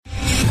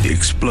The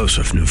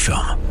explosive new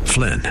film,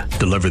 Flynn,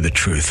 deliver the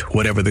truth,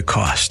 whatever the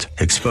cost,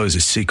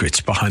 exposes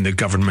secrets behind the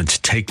government's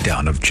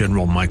takedown of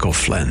General Michael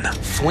Flynn.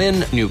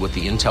 Flynn knew what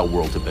the intel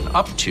world had been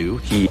up to.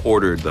 He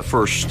ordered the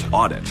first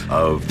audit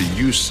of the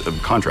use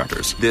of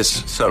contractors.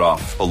 This set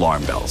off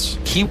alarm bells.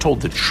 He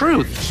told the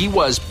truth. He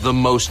was the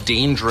most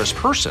dangerous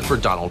person for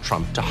Donald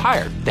Trump to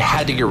hire. They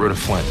had to get rid of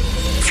Flynn.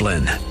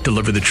 Flynn,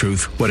 deliver the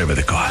truth, whatever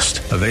the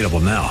cost. Available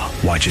now.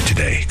 Watch it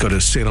today. Go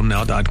to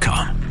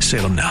salemnow.com.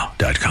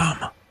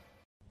 salemnow.com.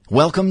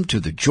 Welcome to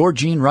the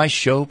Georgene Rice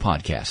Show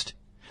podcast.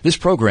 This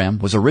program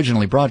was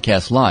originally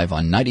broadcast live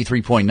on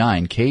 93.9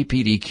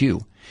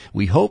 KPDQ.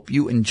 We hope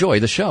you enjoy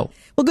the show.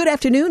 Well, good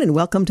afternoon and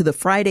welcome to the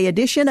Friday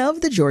edition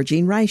of the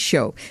Georgene Rice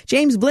Show.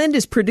 James Blend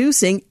is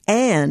producing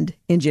and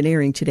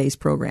engineering today's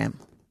program.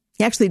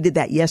 He actually did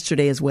that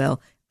yesterday as well.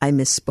 I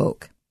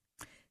misspoke.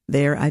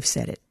 There, I've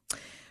said it.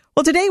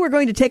 Well, today we're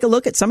going to take a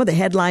look at some of the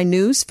headline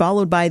news,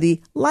 followed by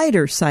the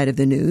lighter side of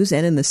the news,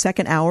 and in the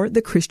second hour,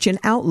 the Christian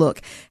Outlook.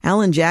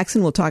 Alan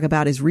Jackson will talk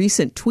about his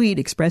recent tweet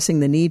expressing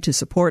the need to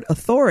support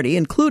authority,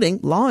 including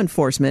law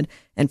enforcement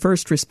and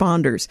first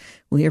responders.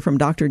 We'll hear from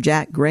Dr.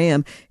 Jack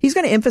Graham. He's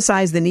going to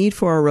emphasize the need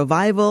for a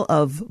revival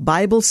of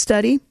Bible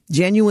study,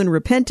 genuine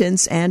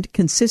repentance, and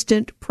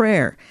consistent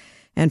prayer.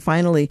 And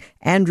finally,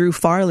 Andrew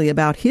Farley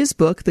about his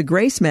book, The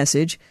Grace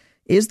Message.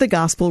 Is the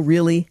gospel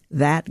really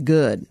that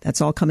good?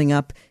 That's all coming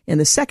up in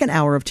the second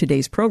hour of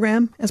today's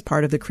program as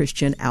part of the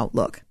Christian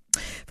Outlook.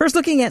 First,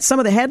 looking at some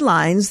of the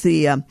headlines,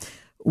 the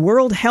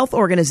World Health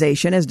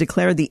Organization has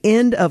declared the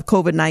end of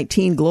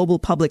COVID-19 global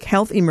public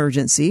health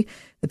emergency.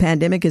 The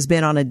pandemic has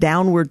been on a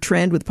downward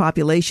trend with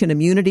population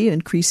immunity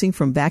increasing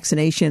from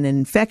vaccination and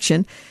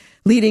infection,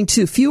 leading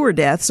to fewer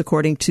deaths,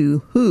 according to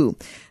WHO.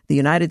 The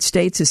United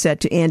States is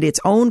set to end its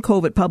own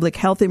COVID public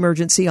health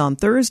emergency on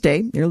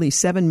Thursday. Nearly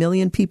 7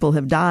 million people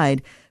have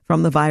died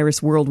from the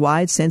virus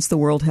worldwide since the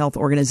World Health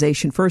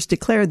Organization first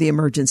declared the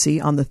emergency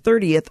on the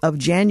 30th of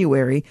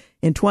January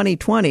in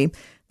 2020.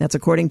 That's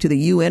according to the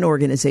UN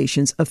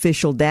organization's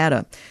official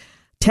data.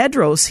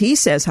 Tedros, he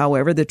says,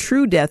 however, the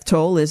true death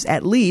toll is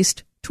at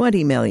least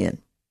 20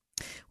 million.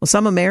 Well,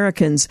 some of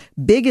America's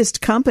biggest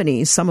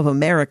companies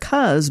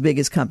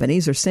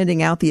are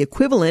sending out the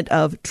equivalent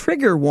of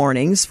trigger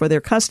warnings for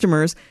their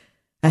customers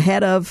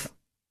ahead of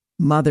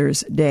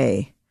Mother's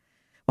Day.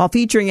 While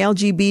featuring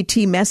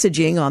LGBT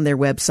messaging on their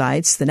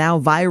websites, the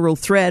now viral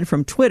thread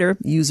from Twitter,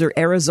 user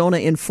Arizona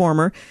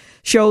Informer,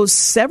 shows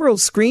several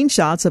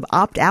screenshots of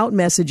opt-out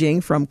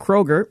messaging from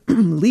Kroger,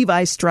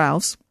 Levi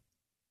Strauss,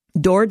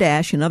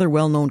 DoorDash, and other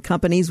well-known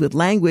companies with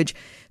language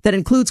that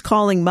includes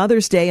calling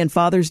Mother's Day and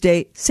Father's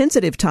Day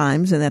sensitive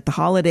times, and that the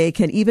holiday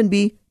can even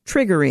be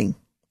triggering.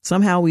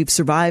 Somehow we've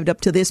survived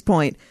up to this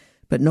point,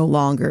 but no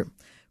longer.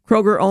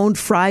 Kroger-owned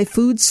Fry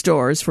food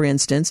stores, for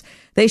instance,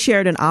 they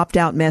shared an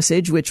opt-out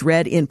message which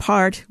read in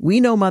part, "We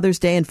know Mother's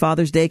Day and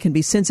Father's Day can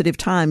be sensitive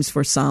times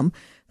for some."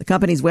 The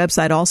company's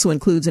website also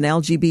includes an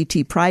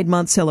LGBT Pride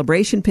Month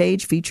celebration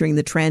page featuring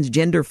the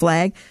transgender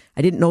flag.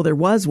 I didn't know there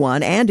was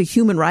one, and a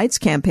human rights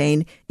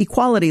campaign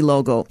equality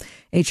logo.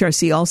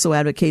 HRC also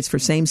advocates for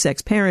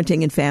same-sex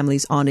parenting and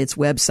families on its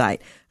website.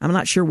 I'm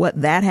not sure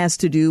what that has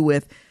to do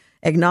with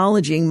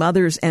acknowledging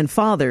mothers and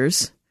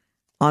fathers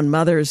on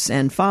Mother's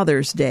and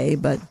Father's Day,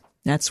 but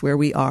that's where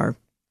we are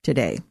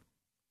today.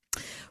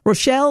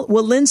 Rochelle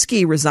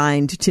Walensky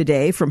resigned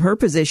today from her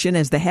position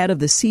as the head of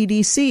the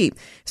CDC,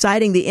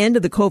 citing the end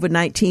of the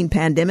COVID-19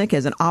 pandemic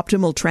as an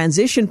optimal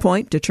transition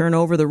point to turn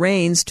over the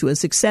reins to a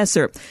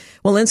successor.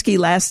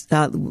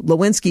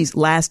 Lewinsky's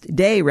last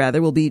day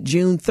will be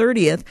June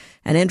 30th.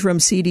 An interim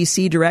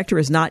CDC director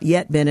has not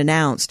yet been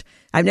announced.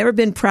 "I've never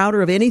been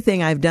prouder of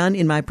anything I've done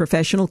in my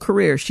professional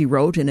career," she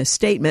wrote in a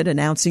statement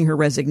announcing her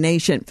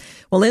resignation.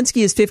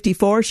 Walensky is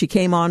 54. She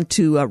came on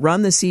to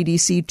run the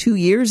CDC 2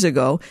 years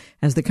ago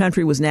as the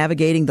country was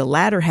navigating the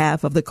latter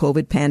half of the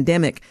COVID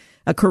pandemic.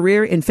 A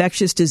career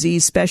infectious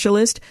disease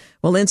specialist,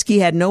 Walensky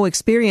had no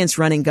experience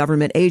running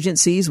government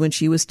agencies when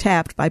she was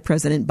tapped by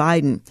President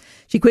Biden.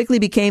 She quickly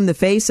became the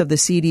face of the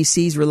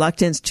CDC's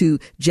reluctance to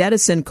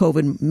jettison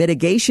COVID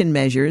mitigation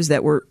measures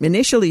that were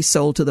initially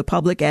sold to the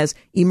public as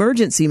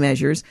emergency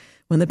measures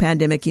when the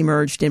pandemic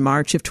emerged in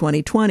March of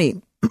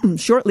 2020.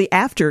 Shortly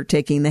after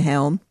taking the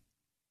helm,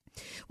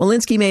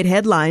 Walensky made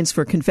headlines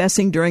for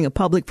confessing during a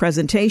public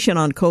presentation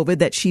on COVID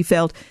that she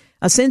felt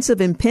a sense of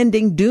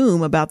impending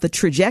doom about the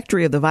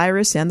trajectory of the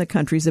virus and the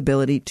country's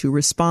ability to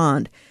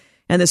respond.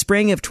 In the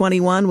spring of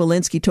 21,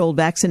 Walensky told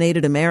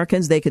vaccinated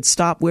Americans they could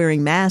stop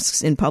wearing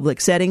masks in public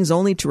settings,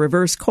 only to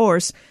reverse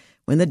course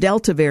when the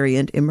Delta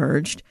variant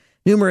emerged.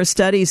 Numerous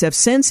studies have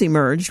since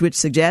emerged which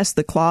suggest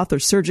the cloth or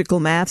surgical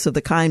masks of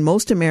the kind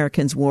most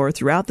Americans wore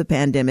throughout the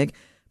pandemic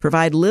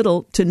provide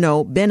little to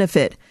no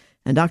benefit.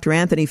 And Dr.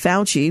 Anthony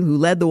Fauci, who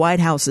led the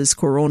White House's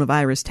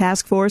coronavirus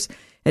task force,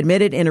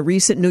 admitted in a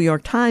recent New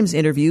York Times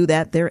interview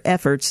that their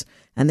efforts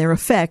and their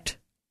effect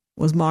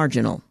was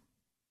marginal.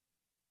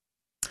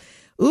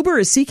 Uber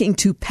is seeking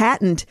to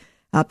patent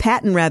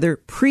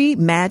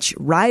pre-match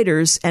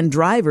riders and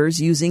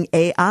drivers using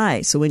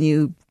AI. So when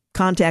you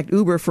contact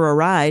Uber for a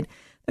ride,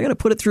 They're going to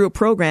put it through a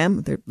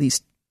program, they're at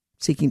least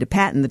seeking to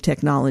patent the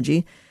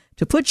technology,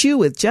 to put you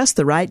with just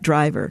the right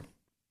driver.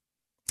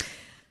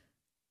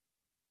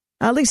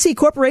 Let's see,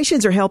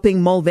 corporations are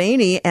helping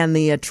Mulvaney and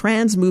the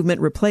trans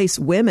movement replace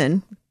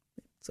women.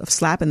 It's a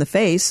slap in the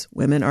face,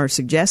 women are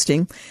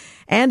suggesting.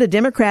 And a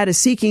Democrat is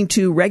seeking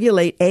to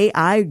regulate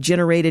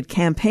AI-generated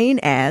campaign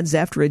ads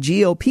after a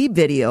GOP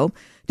video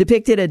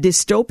depicted a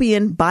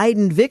dystopian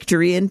Biden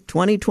victory in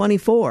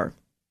 2024.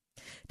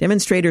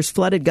 Demonstrators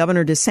flooded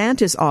Governor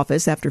DeSantis'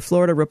 office after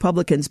Florida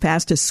Republicans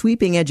passed a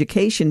sweeping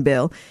education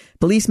bill.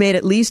 Police made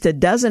at least a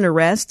dozen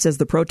arrests as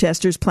the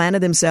protesters planted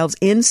themselves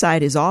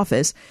inside his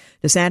office.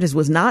 DeSantis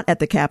was not at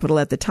the Capitol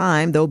at the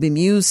time, though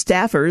bemused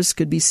staffers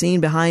could be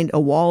seen behind a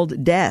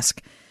walled desk.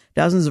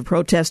 Dozens of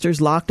protesters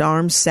locked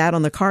arms, sat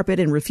on the carpet,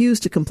 and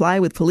refused to comply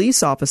with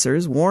police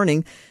officers,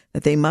 warning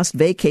that they must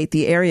vacate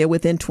the area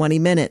within 20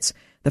 minutes.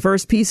 The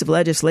first piece of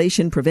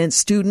legislation prevents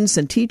students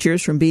and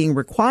teachers from being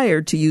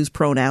required to use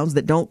pronouns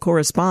that don't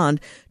correspond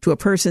to a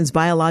person's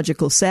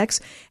biological sex,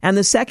 and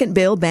the second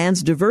bill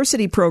bans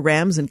diversity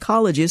programs in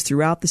colleges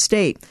throughout the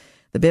state.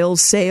 The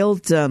bills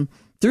sailed through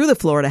the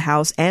Florida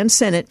House and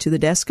Senate to the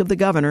desk of the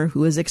governor,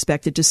 who is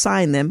expected to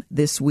sign them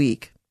this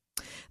week.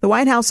 The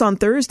White House on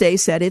Thursday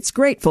said it's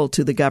grateful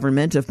to the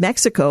government of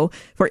Mexico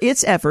for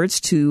its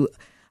efforts to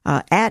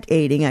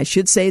aiding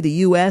the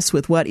U.S.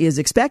 with what is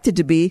expected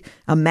to be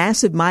a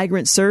massive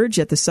migrant surge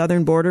at the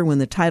southern border when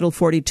the Title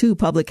 42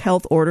 public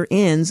health order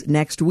ends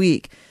next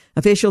week.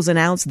 Officials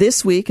announced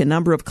this week a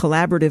number of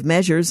collaborative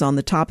measures on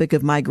the topic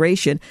of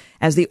migration,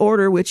 as the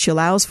order, which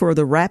allows for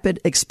the rapid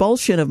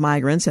expulsion of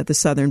migrants at the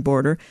southern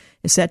border,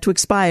 is set to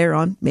expire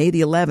on May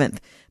the 11th.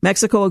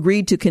 Mexico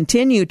agreed to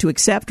continue to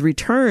accept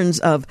returns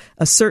of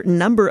a certain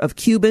number of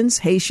Cubans,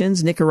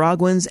 Haitians,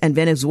 Nicaraguans, and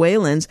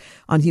Venezuelans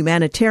on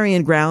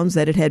humanitarian grounds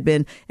that it had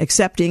been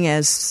accepting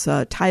as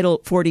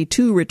Title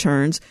 42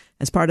 returns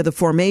as part of the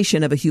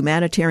formation of a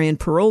humanitarian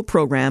parole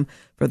program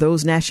for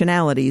those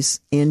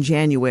nationalities in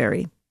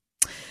January.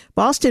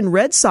 Boston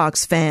Red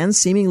Sox fans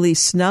seemingly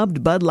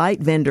snubbed Bud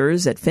Light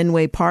vendors at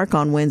Fenway Park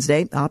on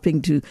Wednesday,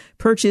 opting to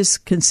purchase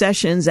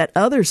concessions at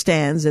other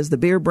stands as the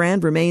beer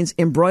brand remains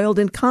embroiled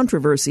in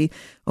controversy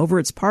over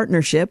its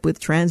partnership with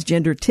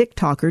transgender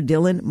TikToker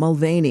Dylan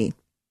Mulvaney.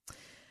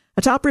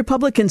 A top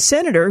Republican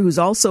senator, who's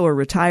also a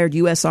retired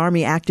U.S.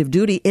 Army active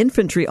duty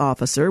infantry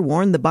officer,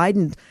 warned the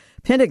Biden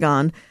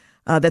Pentagon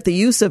that the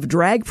use of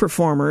drag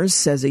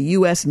performers as a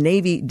U.S.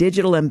 Navy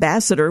digital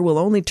ambassador will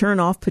only turn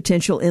off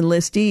potential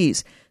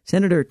enlistees.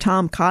 Senator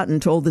Tom Cotton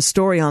told the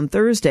story on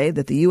Thursday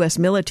that the U.S.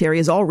 military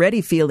is already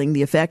feeling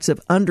the effects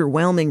of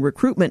underwhelming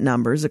recruitment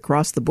numbers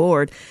across the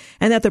board,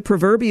 and that the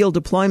proverbial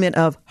deployment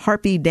of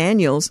Harpy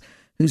Daniels,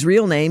 whose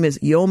real name is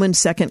Yeoman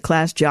Second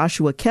Class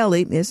Joshua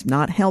Kelly, is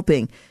not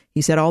helping.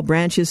 He said all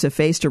branches have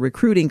faced a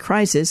recruiting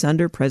crisis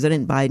under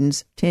President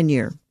Biden's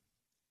tenure.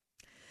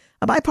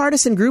 A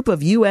bipartisan group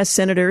of U.S.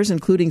 senators,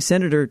 including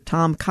Senator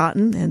Tom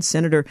Cotton and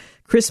Senator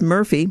Chris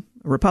Murphy,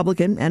 a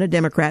Republican and a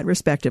Democrat,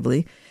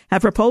 respectively,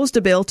 have proposed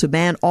a bill to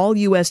ban all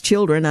U.S.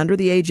 children under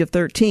the age of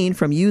 13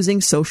 from using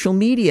social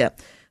media.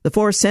 The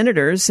four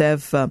senators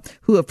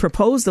who have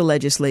proposed the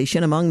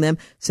legislation, among them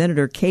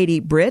Senator Katie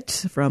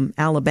Britt from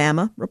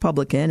Alabama,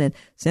 Republican, and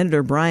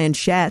Senator Brian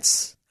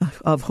Schatz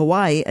of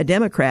Hawaii, a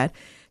Democrat,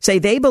 say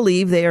they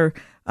believe they are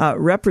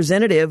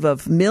representative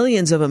of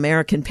millions of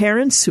American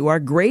parents who are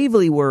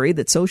gravely worried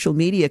that social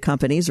media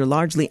companies are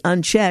largely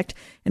unchecked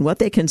in what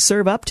they can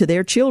serve up to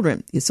their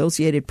children, the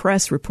Associated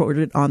Press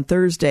reported on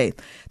Thursday.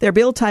 Their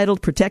bill,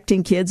 titled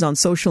Protecting Kids on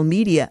Social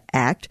Media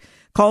Act,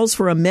 calls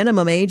for a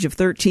minimum age of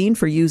 13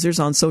 for users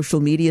on social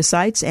media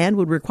sites and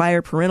would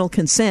require parental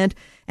consent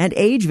and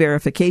age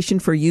verification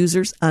for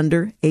users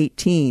under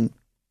 18.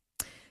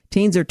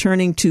 Teens are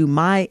turning to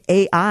My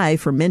AI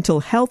for mental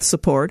health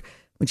support,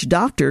 which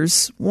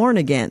doctors warn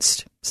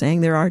against,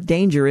 saying there are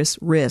dangerous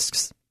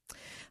risks.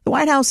 The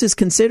White House is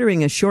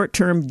considering a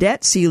short-term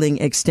debt ceiling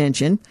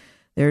extension.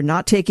 They're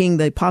not taking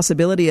the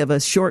possibility of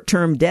a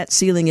short-term debt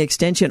ceiling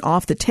extension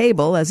off the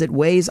table as it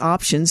weighs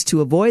options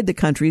to avoid the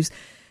country's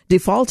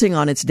defaulting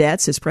on its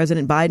debts as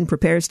President Biden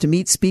prepares to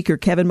meet Speaker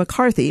Kevin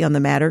McCarthy on the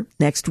matter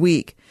next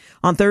week.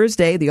 On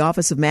Thursday, the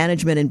Office of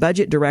Management and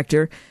Budget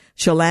Director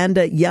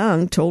Shalanda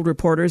Young told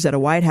reporters at the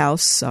White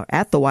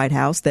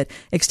House that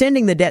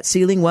extending the debt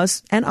ceiling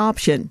was an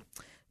option.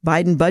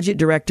 Biden Budget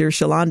Director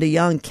Shalanda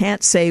Young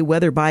can't say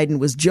whether Biden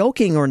was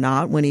joking or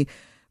not when he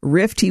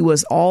riffed he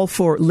was all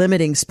for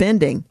limiting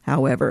spending,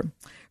 however.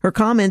 Her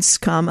comments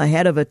come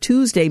ahead of a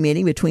Tuesday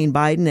meeting between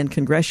Biden and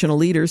congressional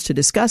leaders to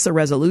discuss a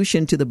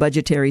resolution to the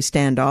budgetary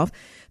standoff.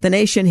 The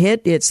nation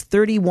hit its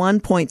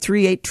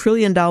 $31.38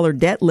 trillion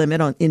debt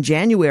limit in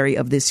January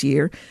of this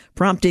year,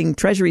 prompting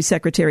Treasury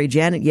Secretary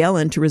Janet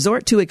Yellen to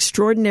resort to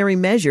extraordinary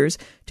measures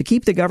to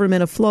keep the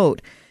government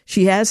afloat.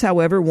 She has,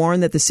 however,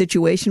 warned that the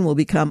situation will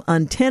become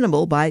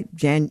untenable by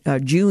June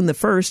the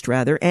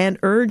 1st, and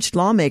urged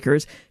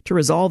lawmakers to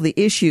resolve the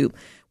issue.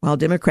 While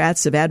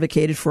Democrats have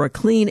advocated for a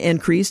clean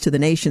increase to the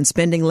nation's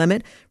spending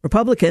limit,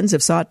 Republicans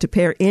have sought to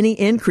pair any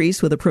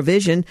increase with a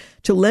provision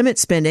to limit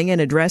spending and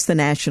address the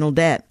national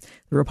debt.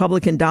 The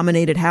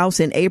Republican-dominated House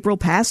in April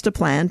passed a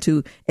plan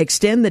to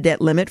extend the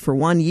debt limit for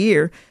 1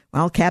 year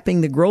while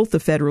capping the growth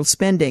of federal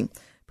spending.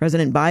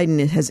 President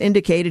Biden has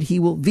indicated he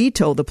will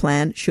veto the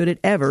plan should it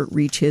ever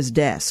reach his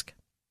desk.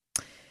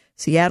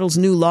 Seattle's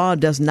new law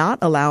does not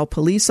allow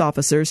police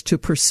officers to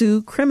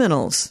pursue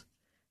criminals.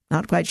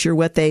 Not quite sure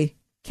what they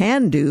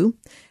can do.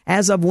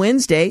 As of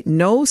Wednesday,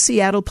 no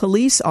Seattle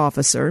police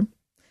officer,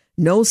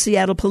 no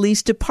Seattle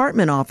Police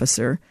Department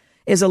officer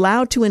is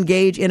allowed to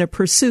engage in a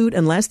pursuit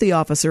unless the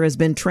officer has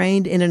been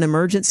trained in an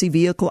emergency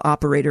vehicle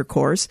operator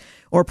course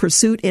or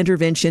pursuit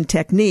intervention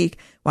technique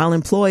while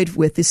employed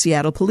with the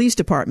Seattle Police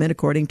Department,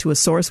 according to a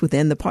source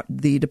within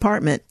the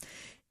department.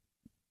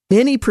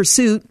 Any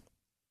pursuit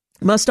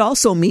must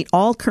also meet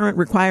all current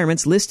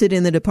requirements listed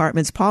in the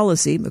department's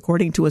policy,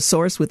 according to a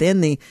source within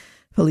the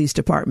police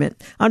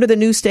department. Under the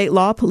new state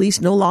law,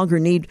 police no longer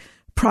need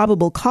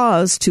probable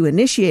cause to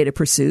initiate a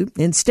pursuit.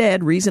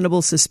 Instead,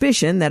 reasonable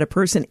suspicion that a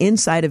person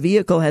inside a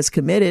vehicle has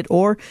committed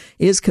or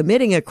is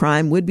committing a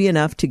crime would be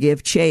enough to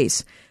give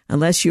chase.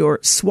 Unless you're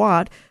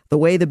SWAT, the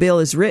way the bill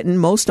is written,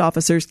 most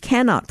officers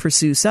cannot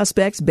pursue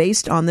suspects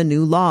based on the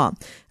new law.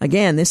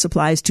 Again, this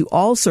applies to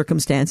all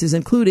circumstances,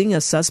 including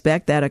a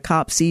suspect that a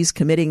cop sees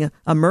committing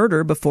a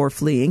murder before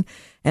fleeing.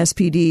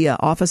 SPD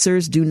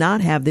officers do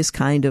not have this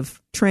kind of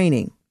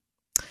training.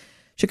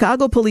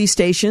 Chicago police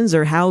stations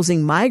are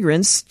housing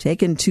migrants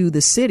taken to the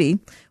city.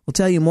 We'll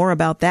tell you more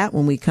about that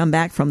when we come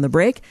back from the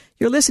break.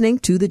 You're listening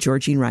to The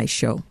Georgene Rice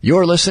Show.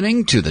 You're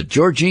listening to The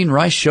Georgene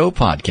Rice Show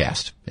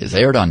podcast. It's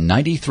aired on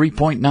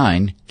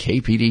 93.9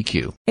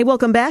 KPDQ. Hey,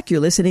 welcome back. You're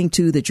listening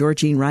to The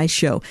Georgene Rice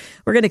Show.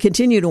 We're going to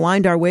continue to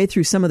wind our way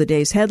through some of the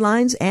day's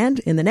headlines and,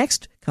 in the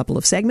next couple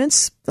of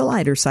segments, the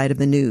lighter side of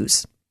the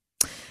news.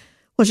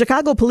 Well,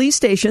 Chicago police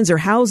stations are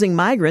housing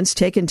migrants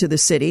taken to the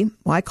city.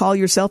 Why call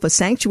yourself a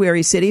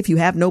sanctuary city if you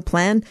have no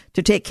plan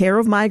to take care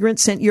of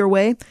migrants sent your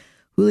way?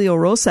 Julio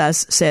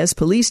Rosas says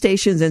police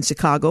stations in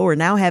Chicago are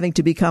now having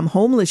to become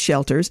homeless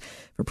shelters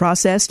for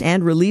processed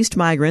and released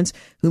migrants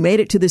who made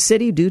it to the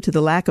city due to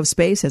the lack of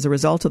space as a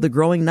result of the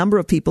growing number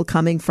of people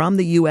coming from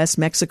the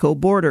U.S.-Mexico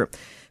border.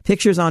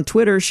 Pictures on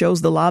Twitter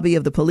shows the lobby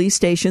of the police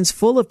stations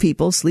full of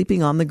people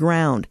sleeping on the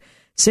ground.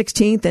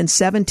 16th and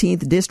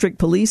 17th District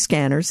Police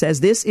Scanner says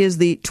this is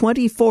the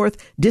 24th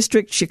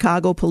District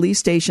Chicago Police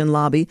Station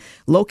lobby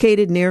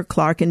located near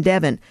Clark and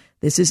Devon.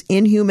 This is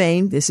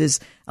inhumane. This is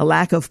a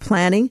lack of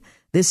planning.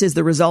 This is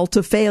the result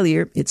of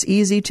failure. It's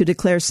easy to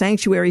declare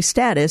sanctuary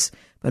status,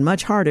 but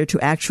much harder to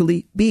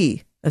actually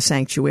be a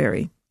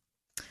sanctuary.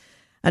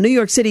 A New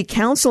York City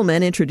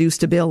councilman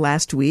introduced a bill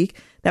last week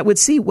that would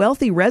see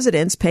wealthy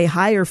residents pay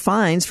higher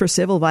fines for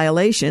civil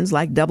violations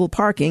like double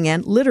parking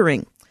and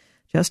littering.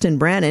 Justin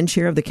Brannan,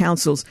 chair of the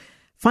council's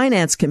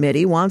Finance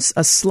Committee, wants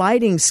a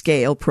sliding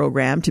scale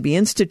program to be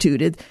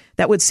instituted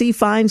that would see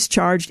fines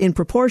charged in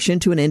proportion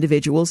to an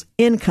individual's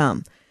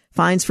income.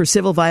 Fines for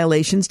civil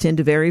violations tend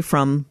to vary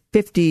from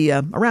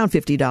around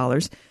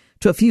 $50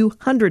 to a few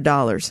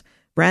 $100s.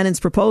 Brannan's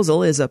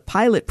proposal is a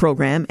pilot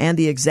program, and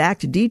the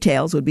exact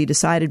details would be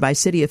decided by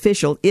city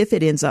official if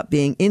it ends up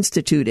being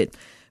instituted.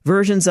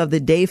 Versions of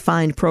the day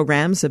fine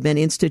programs have been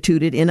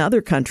instituted in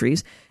other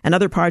countries and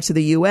other parts of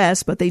the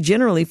U.S., but they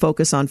generally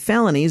focus on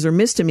felonies or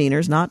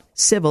misdemeanors, not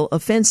civil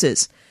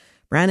offenses.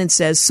 Brannan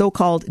says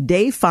so-called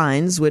day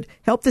fines would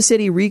help the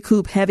city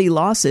recoup heavy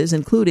losses,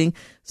 including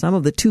some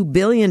of the $2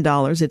 billion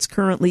it's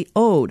currently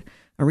owed.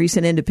 A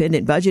recent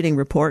independent budgeting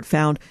report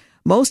found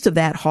most of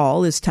that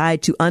haul is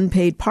tied to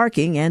unpaid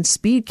parking and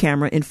speed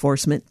camera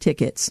enforcement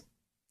tickets.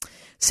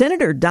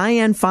 Senator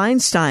Dianne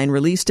Feinstein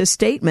released a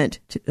statement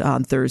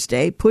on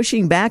Thursday,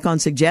 pushing back on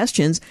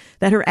suggestions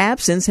that her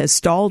absence has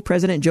stalled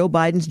President Joe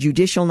Biden's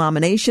judicial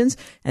nominations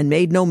and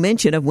made no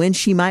mention of when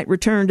she might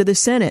return to the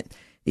Senate.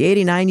 The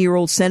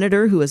 89-year-old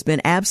senator, who has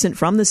been absent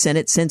from the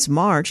Senate since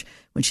March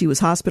when she was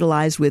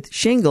hospitalized with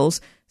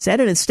shingles, said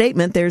in a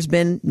statement there's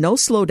been no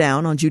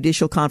slowdown on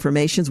judicial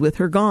confirmations with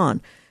her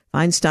gone.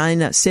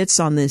 Feinstein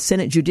sits on the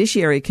Senate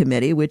Judiciary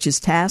Committee, which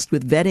is tasked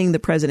with vetting the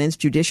president's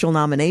judicial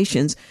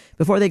nominations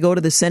before they go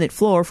to the Senate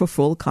floor for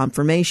full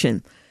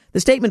confirmation.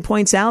 The statement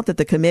points out that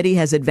the committee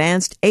has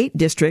advanced 8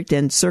 district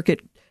and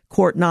circuit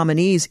court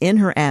nominees in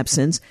her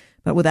absence,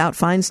 but without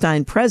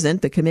Feinstein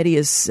present, the committee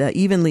is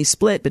evenly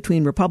split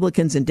between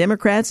Republicans and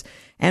Democrats,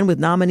 and with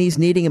nominees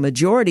needing a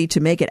majority to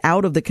make it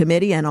out of the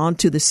committee and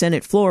onto the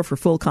Senate floor for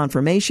full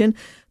confirmation,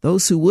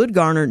 those who would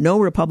garner no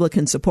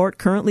Republican support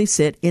currently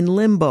sit in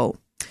limbo.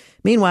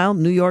 Meanwhile,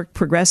 New York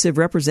Progressive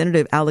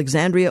Representative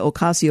Alexandria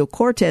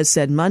Ocasio-Cortez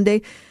said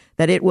Monday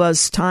that it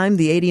was time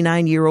the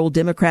 89-year-old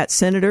Democrat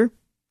senator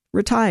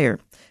retire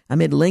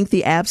amid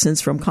lengthy absence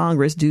from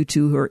Congress due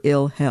to her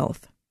ill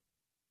health.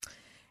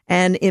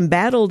 An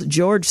embattled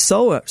George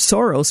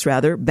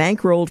Soros,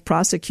 bankrolled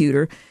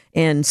prosecutor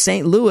in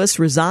St. Louis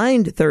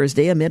resigned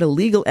Thursday amid a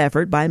legal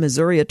effort by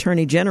Missouri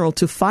Attorney General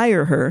to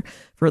fire her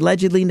for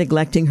allegedly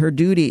neglecting her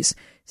duties.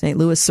 St.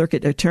 Louis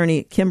Circuit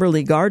Attorney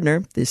Kimberly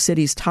Gardner, the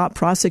city's top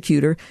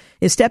prosecutor,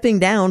 is stepping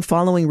down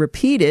following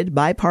repeated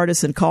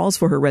bipartisan calls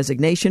for her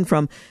resignation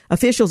from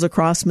officials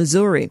across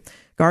Missouri.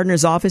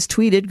 Gardner's office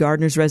tweeted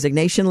Gardner's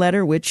resignation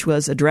letter, which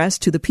was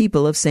addressed to the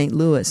people of St.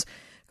 Louis.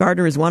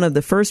 Gardner is one of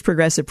the first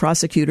progressive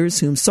prosecutors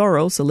whom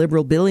Soros, a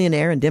liberal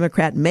billionaire and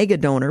Democrat mega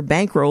donor,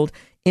 bankrolled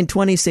in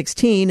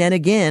 2016 and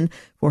again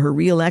for her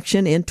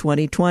re-election in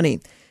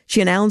 2020. She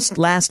announced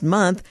last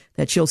month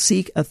that she'll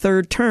seek a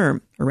third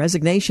term. Her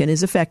resignation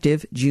is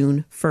effective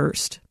June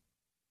 1st.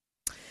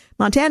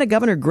 Montana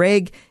Governor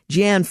Greg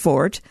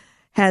Gianforte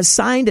has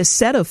signed a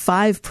set of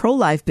 5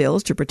 pro-life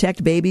bills to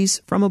protect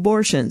babies from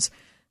abortions.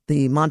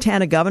 The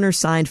Montana governor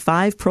signed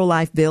 5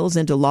 pro-life bills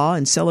into law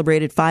and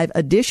celebrated 5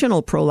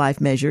 additional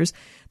pro-life measures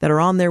that are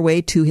on their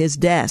way to his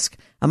desk.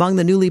 Among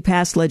the newly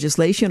passed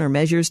legislation are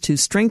measures to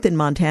strengthen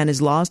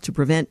Montana's laws to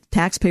prevent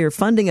taxpayer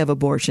funding of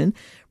abortion,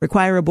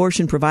 require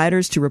abortion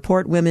providers to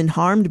report women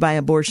harmed by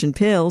abortion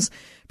pills,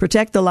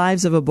 protect the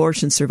lives of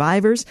abortion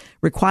survivors,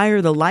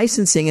 require the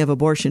licensing of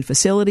abortion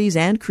facilities,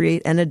 and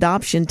create an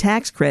adoption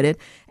tax credit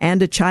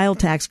and a child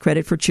tax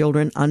credit for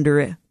children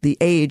under the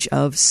age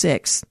of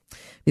 6.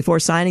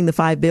 Before signing the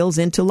 5 bills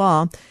into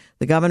law,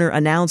 the governor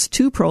announced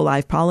 2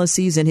 pro-life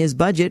policies in his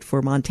budget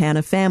for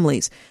Montana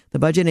families. The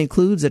budget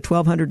includes a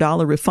 $1,200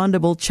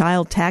 refundable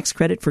child tax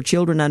credit for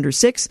children under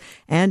 6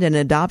 and an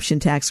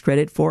adoption tax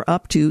credit for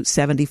up to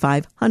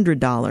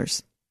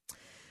 $7,500.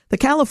 The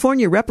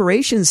California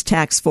Reparations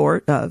Task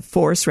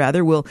Force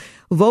will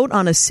vote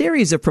on a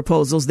series of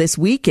proposals this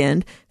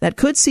weekend that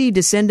could see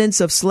descendants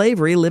of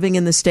slavery living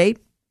in the state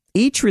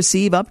each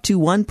receive up to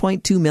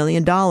 $1.2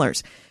 million.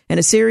 In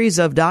a series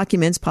of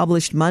documents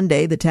published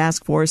Monday, the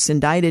task force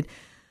indicated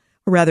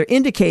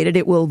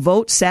it will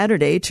vote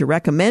Saturday to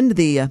recommend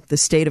the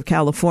state of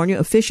California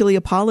officially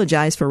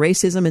apologize for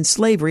racism and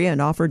slavery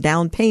and offer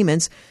down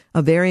payments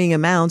of varying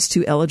amounts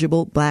to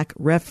eligible black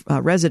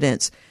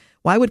residents.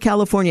 Why would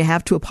California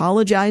have to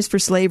apologize for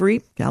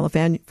slavery?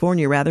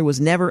 California, was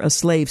never a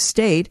slave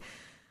state,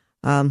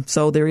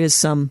 so there is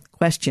some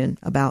question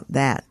about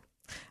that.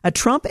 A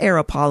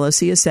Trump-era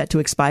policy is set to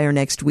expire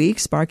next week,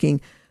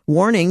 sparking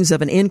warnings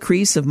of an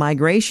increase of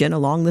migration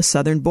along the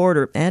southern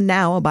border. And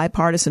now a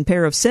bipartisan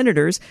pair of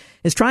senators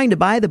is trying to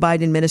buy the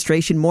Biden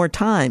administration more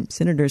time.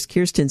 Senators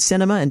Kyrsten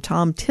Sinema and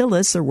Thom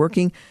Tillis are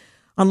working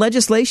on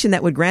legislation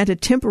that would grant a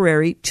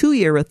temporary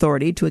 2-year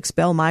authority to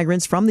expel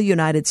migrants from the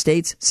United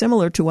States,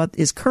 similar to what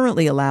is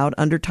currently allowed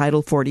under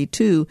Title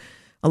 42,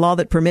 a law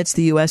that permits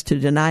the U.S. to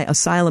deny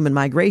asylum and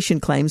migration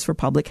claims for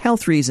public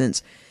health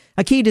reasons.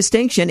 A key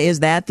distinction is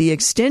that the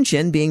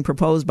extension being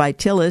proposed by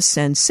Tillis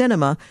and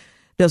Sinema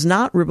does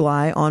not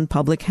rely on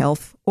public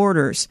health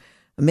orders,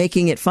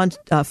 making it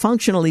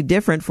functionally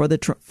different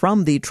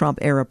from the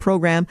Trump-era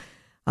program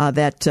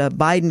that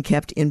Biden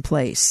kept in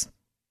place.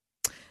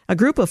 A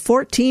group of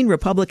 14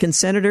 Republican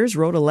senators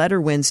wrote a letter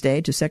Wednesday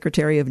to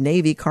Secretary of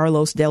Navy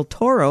Carlos Del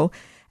Toro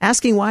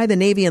asking why the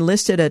Navy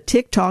enlisted a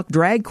TikTok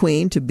drag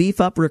queen to beef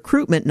up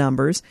recruitment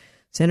numbers.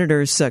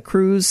 Senators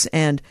Cruz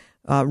and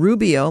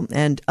Rubio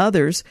and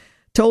others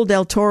told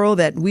Del Toro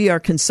that we are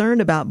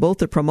concerned about both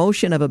the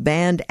promotion of a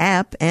banned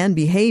app and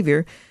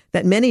behavior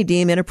that many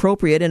deem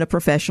inappropriate in a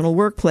professional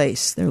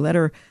workplace. Their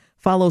letter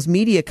follows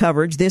media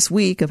coverage this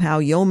week of how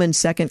Yeoman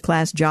Second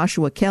Class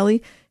Joshua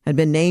Kelly had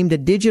been named a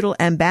digital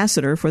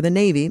ambassador for the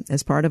Navy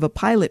as part of a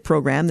pilot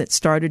program that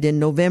started in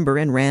November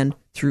and ran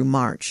through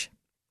March.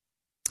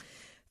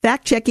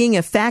 Fact-checking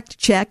a fact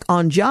check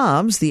on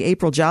jobs. The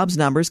April jobs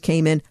numbers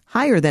came in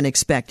higher than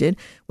expected,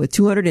 with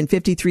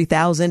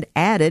 253,000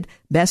 added,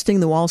 besting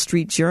the Wall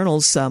Street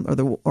Journal's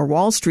or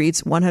Wall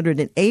Street's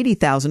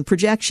 180,000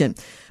 projection.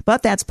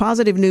 But that's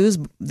positive news.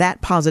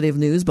 That positive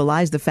news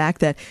belies the fact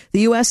that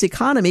the U.S.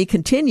 economy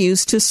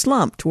continues to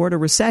slump toward a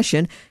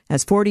recession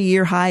as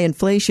 40-year high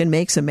inflation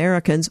makes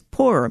Americans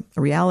poorer.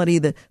 A reality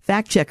the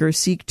fact-checkers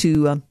seek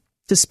to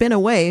spin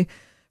away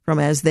from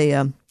as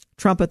they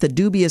trumpet the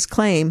dubious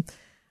claim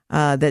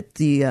that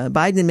the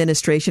Biden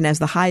administration has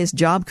the highest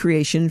job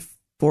creation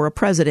for a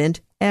president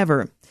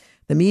ever.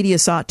 The media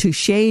sought to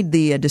shade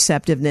the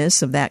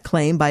deceptiveness of that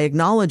claim by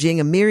acknowledging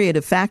a myriad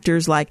of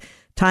factors like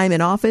time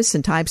in office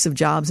and types of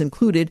jobs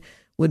included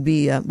would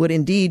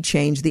indeed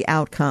change the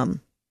outcome.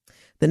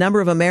 The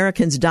number of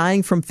Americans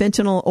dying from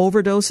fentanyl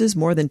overdoses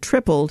more than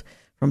tripled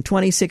from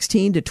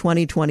 2016 to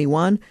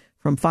 2021,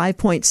 from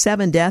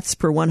 5.7 deaths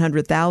per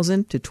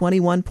 100,000 to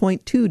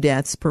 21.2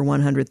 deaths per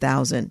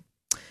 100,000.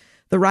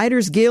 The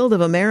Writers Guild of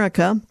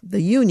America,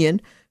 the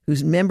union,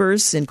 whose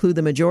members include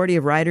the majority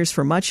of writers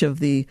for much of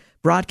the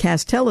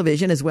broadcast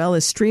television, as well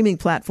as streaming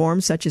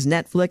platforms such as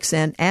Netflix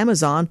and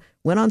Amazon,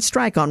 went on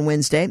strike on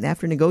Wednesday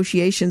after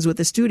negotiations with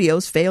the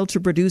studios failed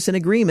to produce an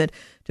agreement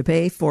to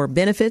pay for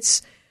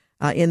benefits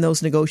in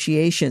those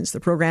negotiations. The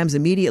programs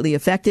immediately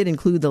affected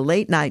include the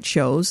late-night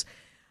shows.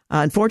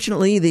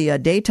 Unfortunately, the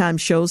daytime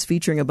shows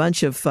featuring a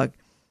bunch of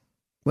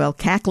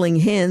cackling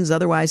hens,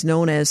 otherwise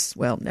known as,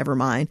 never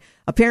mind,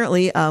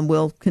 apparently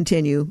will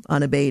continue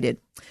unabated.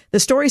 The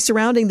story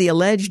surrounding the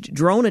alleged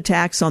drone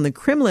attacks on the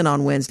Kremlin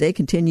on Wednesday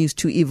continues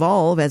to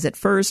evolve as at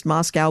first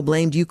Moscow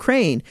blamed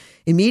Ukraine.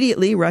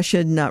 Immediately,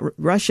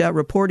 Russia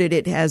reported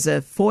it has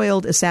a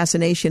foiled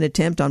assassination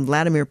attempt on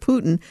Vladimir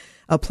Putin,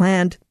 a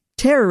planned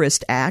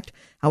terrorist act.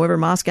 However,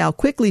 Moscow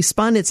quickly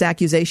spun its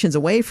accusations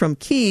away from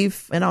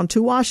Kyiv and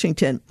onto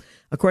Washington.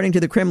 According to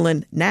the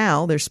Kremlin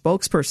Now, their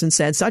spokesperson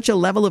said such a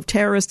level of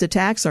terrorist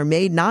attacks are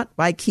made not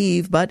by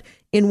Kyiv, but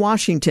in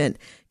Washington.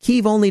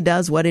 Kyiv only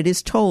does what it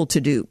is told to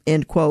do,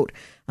 end quote.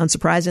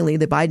 Unsurprisingly,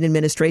 the Biden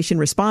administration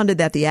responded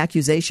that the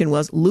accusation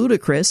was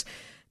ludicrous.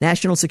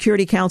 National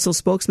Security Council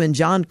spokesman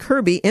John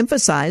Kirby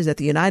emphasized that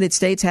the United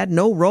States had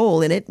no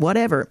role in it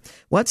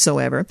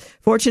whatsoever.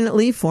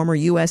 Fortunately, former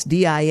U.S.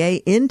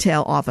 DIA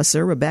intel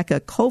officer Rebecca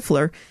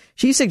Kofler,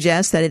 she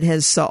suggests that it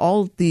has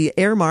all the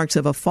earmarks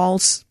of a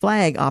false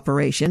flag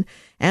operation.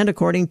 And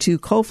according to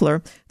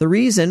Kofler, the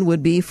reason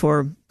would be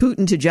for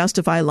Putin to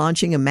justify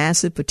launching a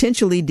massive,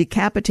 potentially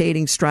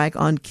decapitating strike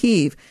on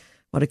Kyiv.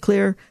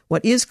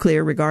 What is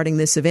clear regarding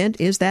this event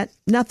is that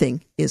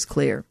nothing is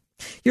clear.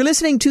 You're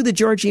listening to The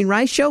Georgene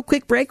Rice Show.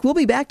 Quick break. We'll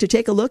be back to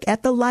take a look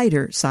at the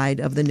lighter side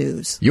of the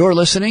news. You're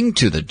listening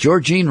to The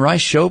Georgene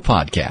Rice Show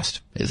podcast.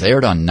 It's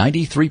aired on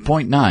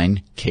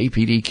 93.9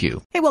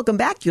 KPDQ. Hey, welcome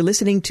back. You're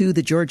listening to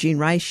The Georgene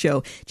Rice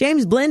Show.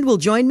 James Blend will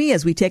join me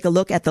as we take a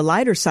look at the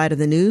lighter side of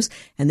the news.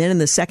 And then in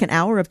the second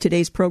hour of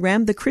today's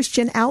program, The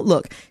Christian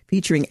Outlook,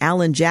 featuring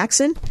Alan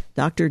Jackson,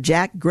 Dr.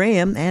 Jack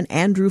Graham, and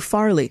Andrew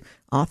Farley,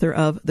 author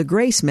of The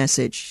Grace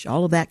Message.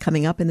 All of that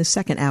coming up in the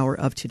second hour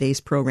of today's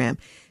program.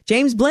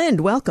 James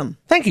Blend, welcome.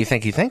 Thank you.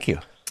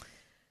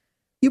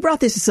 You brought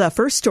this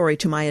first story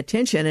to my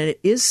attention, and it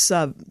is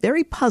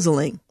very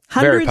puzzling.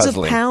 Hundreds of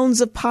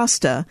pounds of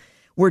pasta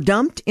were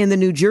dumped in the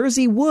New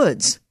Jersey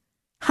woods.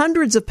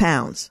 Hundreds of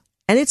pounds.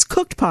 And it's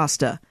cooked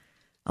pasta.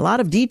 A lot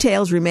of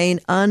details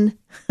remain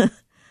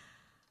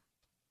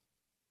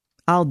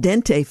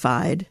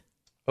al-dente-fied.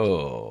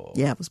 Oh.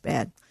 Yeah, it was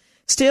bad.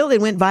 Still,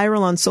 it went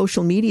viral on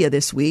social media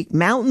this week.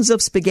 Mountains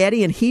of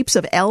spaghetti and heaps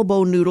of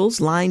elbow noodles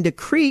lined a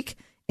creek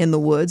in the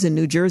woods in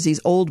New Jersey's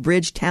Old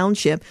Bridge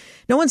Township.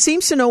 No one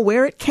seems to know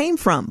where it came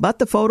from, but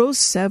the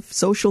photos have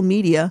social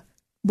media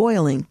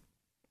boiling.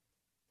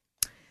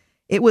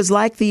 It was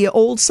like the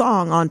old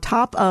song, on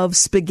top of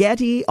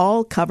spaghetti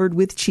all covered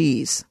with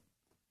cheese.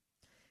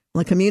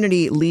 Well, a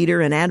community leader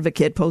and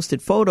advocate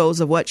posted photos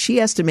of what she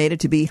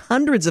estimated to be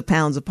hundreds of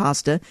pounds of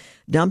pasta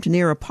dumped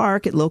near a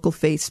park at local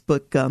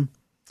Facebook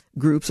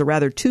groups, or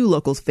rather two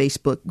local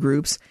Facebook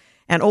groups.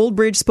 An Old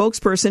Bridge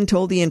spokesperson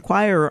told the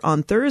Inquirer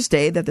on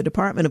Thursday that the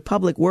Department of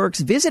Public Works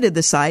visited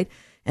the site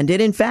and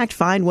did in fact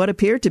find what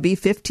appeared to be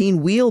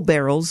 15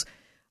 wheelbarrows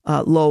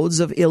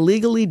loads of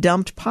illegally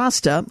dumped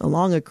pasta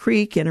along a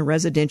creek in a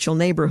residential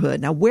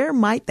neighborhood. Now, where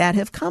might that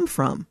have come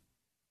from?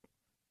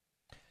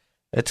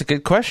 That's a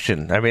good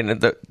question. I mean,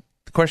 the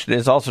question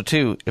is also,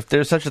 too, if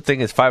there's such a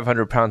thing as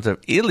 500 pounds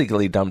of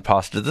illegally dumped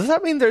pasta, does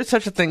that mean there's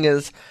such a thing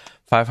as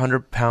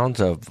 500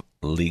 pounds of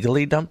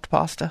legally dumped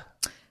pasta?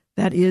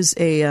 That is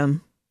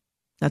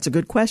that's a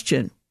good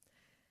question.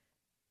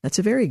 That's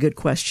a very good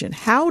question.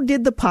 How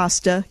did the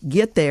pasta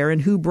get there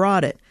and who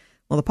brought it?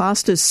 Well, the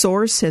pasta's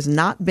source has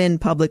not been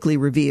publicly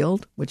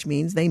revealed, which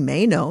means they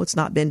may know it's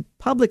not been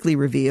publicly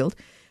revealed.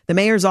 The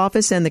mayor's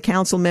office and the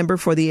council member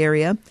for the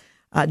area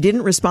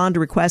didn't respond to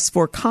requests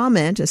for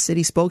comment. A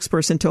city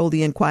spokesperson told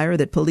the Inquirer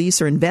that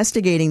police are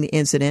investigating the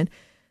incident.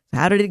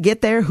 How did it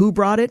get there? Who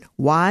brought it?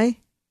 Why?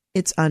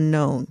 It's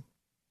unknown.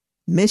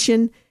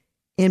 Mission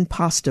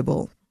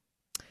impossible.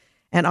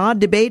 An odd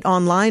debate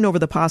online over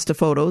the pasta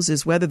photos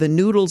is whether the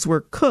noodles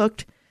were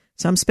cooked.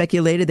 Some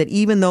speculated that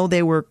even though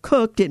they were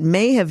cooked, it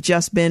may have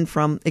just been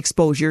from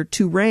exposure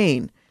to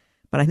rain.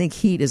 But I think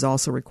heat is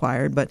also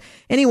required. But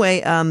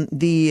anyway,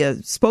 the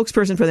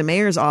spokesperson for the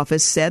mayor's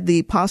office said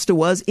the pasta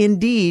was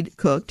indeed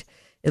cooked.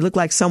 It looked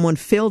like someone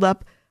filled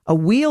up a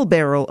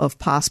wheelbarrow of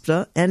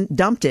pasta and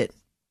dumped it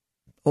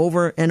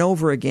over and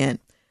over again.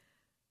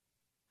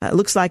 It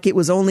looks like it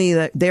was only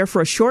there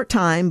for a short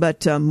time,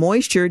 but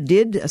moisture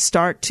did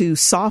start to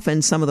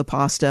soften some of the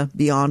pasta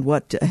beyond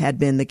what had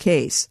been the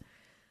case.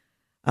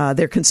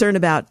 They're concerned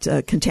about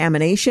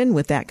contamination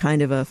with that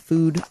kind of a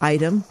food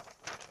item,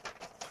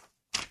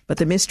 but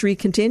the mystery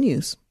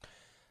continues.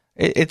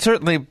 It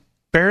certainly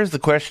bears the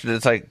question.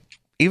 It's like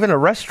even a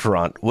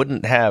restaurant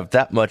wouldn't have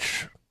that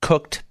much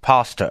cooked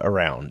pasta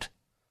around.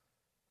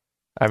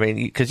 I mean,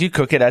 because you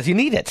cook it as you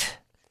need it.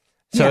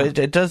 So yeah.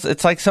 It does.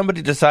 It's like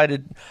somebody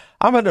decided,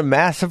 I'm going to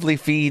massively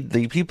feed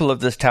the people of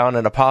this town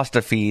in a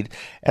pasta feed,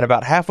 and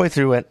about halfway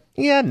through went,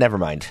 yeah, never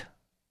mind.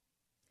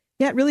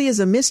 Yeah, it really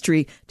is a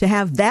mystery to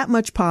have that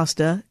much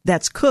pasta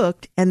that's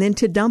cooked and then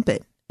to dump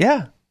it.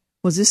 Yeah.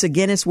 Was this a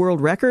Guinness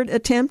World Record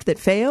attempt that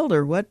failed,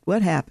 or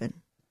what happened?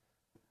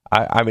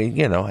 I mean,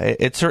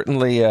 it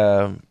certainly,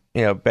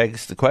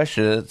 begs the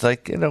question. It's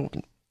like,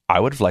 I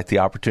would have liked the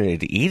opportunity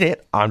to eat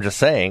it. I'm just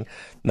saying,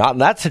 not in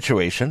that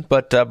situation,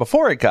 but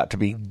before it got to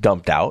be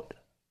dumped out.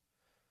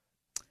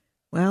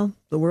 Well,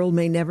 the world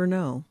may never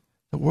know.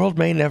 The world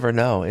may never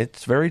know.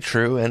 It's very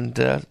true.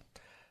 And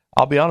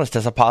I'll be honest,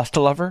 as a pasta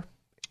lover,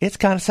 it's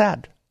kind of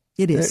sad.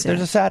 It is sad.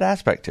 There's a sad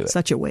aspect to it.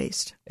 Such a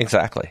waste.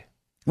 Exactly.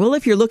 Well,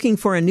 if you're looking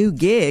for a new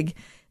gig,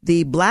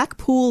 the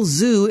Blackpool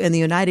Zoo in the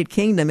United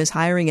Kingdom is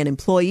hiring an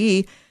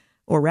employee,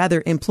 or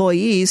rather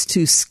employees,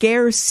 to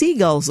scare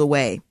seagulls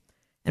away.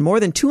 And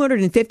more than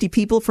 250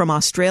 people from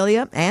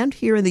Australia and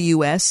here in the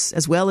U.S.,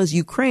 as well as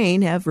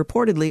Ukraine, have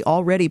reportedly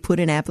already put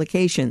in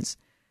applications.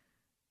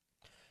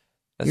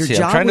 I'm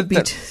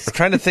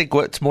trying to think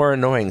what's more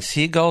annoying,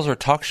 seagulls or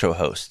talk show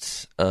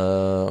hosts.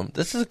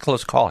 This is a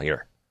close call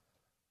here.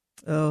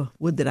 Oh,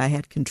 would that I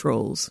had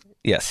controls.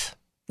 Yes.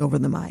 Over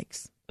the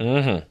mics.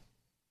 Mm-hmm.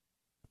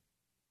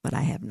 But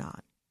I have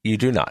not. You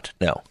do not.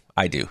 No,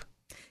 I do.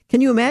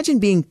 Can you imagine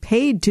being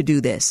paid to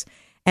do this?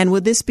 And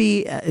would this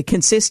be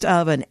consist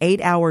of an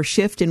 8-hour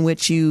shift in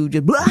which you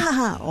just,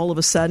 blah, all of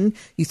a sudden,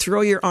 you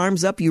throw your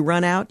arms up, you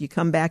run out, you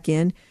come back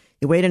in,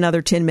 you wait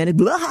another 10 minutes,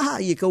 blah,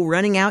 you go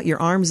running out,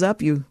 your arms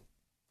up, you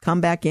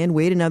come back in,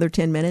 wait another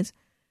 10 minutes?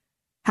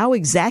 How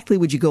exactly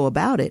would you go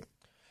about it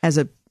as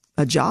a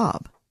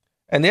job?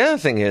 And the other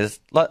thing is,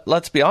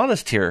 let's be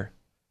honest here,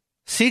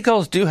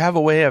 seagulls do have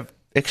a way of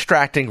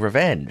extracting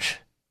revenge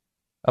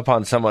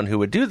upon someone who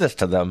would do this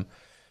to them.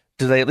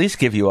 Do they at least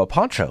give you a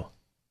poncho?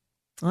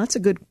 Well, that's a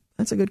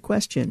good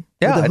question.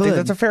 Yeah, I think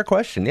that's a fair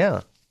question,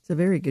 yeah. It's a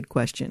very good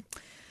question.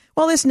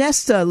 Well, this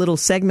next little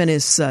segment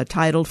is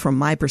titled, From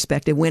My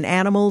Perspective, When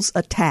Animals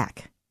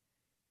Attack.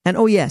 And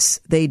oh yes,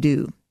 they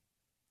do.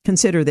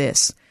 Consider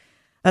this.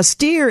 A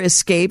steer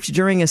escaped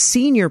during a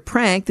senior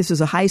prank, this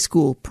was a high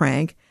school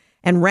prank,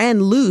 and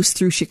ran loose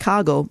through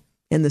Chicago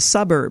in the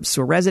suburbs.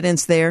 So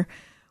residents there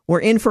were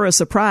in for a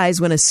surprise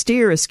when a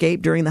steer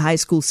escaped during the high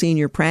school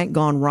senior prank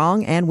gone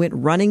wrong and went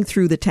running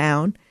through the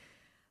town.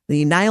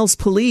 The Niles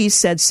police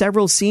said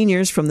several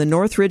seniors from the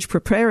Northridge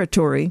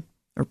Preparatory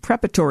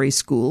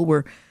School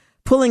were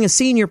pulling a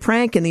senior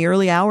prank in the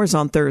early hours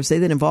on Thursday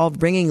that involved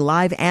bringing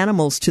live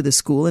animals to the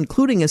school,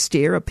 including a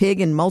steer, a pig,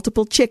 and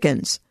multiple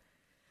chickens.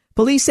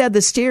 Police said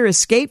the steer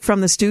escaped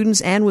from the students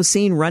and was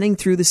seen running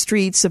through the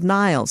streets of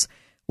Niles.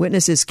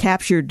 Witnesses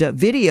captured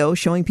video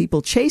showing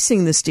people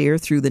chasing the steer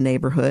through the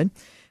neighborhood.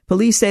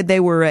 Police said they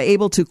were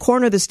able to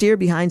corner the steer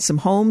behind some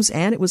homes,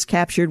 and it was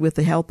captured with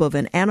the help of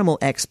an animal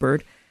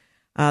expert.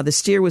 The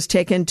steer was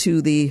taken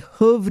to the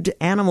Hooved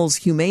Animals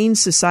Humane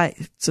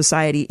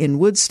Society in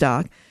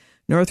Woodstock.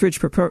 Northridge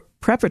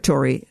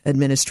Preparatory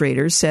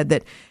administrators said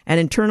that an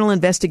internal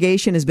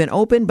investigation has been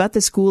opened, but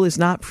the school is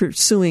not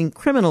pursuing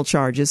criminal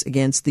charges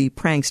against the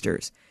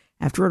pranksters.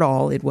 After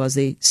all, it was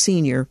a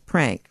senior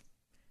prank.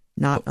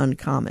 Not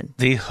uncommon.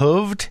 The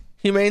Hooved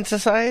Humane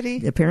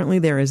Society? Apparently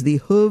there is the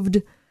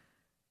Hooved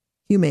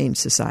Humane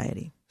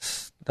Society.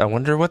 I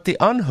wonder what the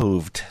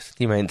unhooved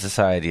Humane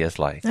Society is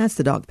like. That's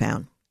the dog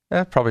pound.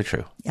 Probably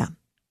true. Yeah.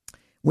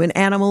 When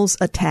animals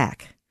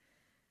attack.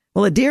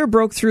 Well, a deer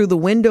broke through the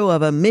window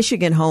of a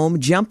Michigan home,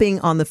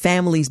 jumping on the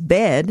family's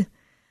bed.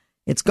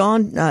 It's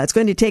going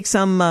to take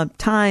some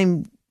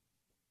time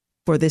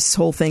for this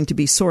whole thing to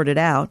be sorted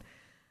out.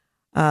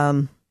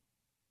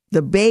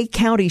 The Bay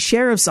County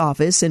Sheriff's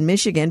Office in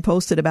Michigan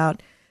posted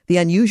about the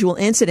unusual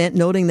incident,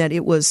 noting that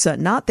it was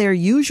not their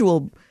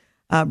usual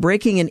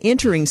breaking and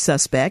entering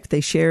suspect.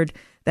 They shared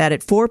that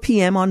at 4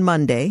 p.m. on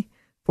Monday.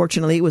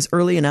 Fortunately, it was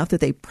early enough that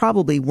they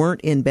probably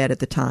weren't in bed at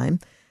the time.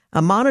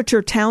 A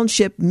Monitor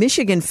Township,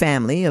 Michigan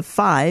family of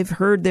 5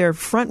 heard their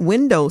front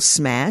window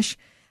smash.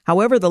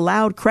 However, the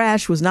loud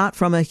crash was not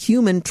from a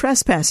human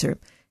trespasser.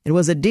 It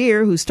was a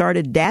deer who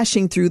started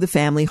dashing through the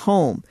family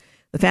home.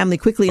 The family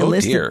quickly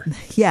enlisted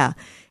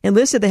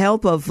the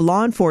help of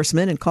law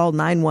enforcement and called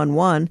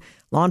 911.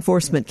 Law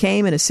enforcement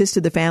came and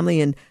assisted the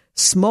family in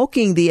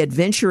smoking the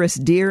adventurous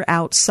deer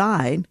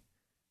outside.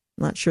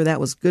 I'm not sure that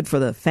was good for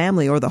the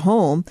family or the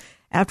home.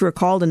 After a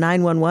call to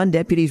 911,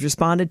 deputies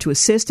responded to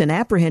assist in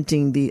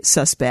apprehending the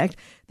suspect.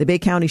 The Bay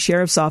County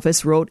Sheriff's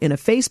Office wrote in a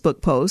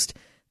Facebook post,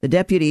 the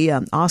deputy,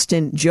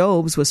 Austin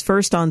Jobs, was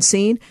first on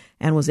scene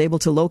and was able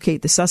to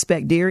locate the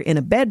suspect deer in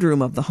a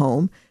bedroom of the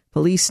home.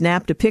 Police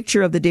snapped a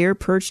picture of the deer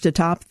perched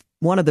atop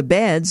one of the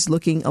beds,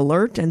 looking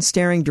alert and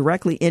staring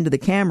directly into the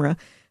camera.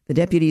 The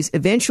deputies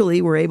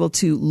eventually were able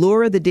to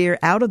lure the deer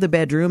out of the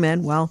bedroom,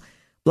 and while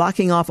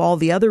blocking off all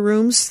the other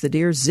rooms, the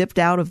deer zipped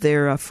out of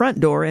their front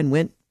door and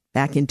went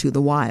back into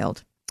the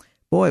wild.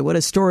 Boy, what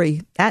a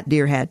story that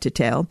deer had to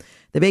tell.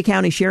 The Bay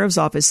County Sheriff's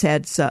Office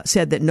had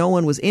said that no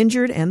one was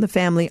injured, and the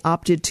family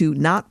opted to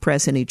not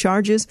press any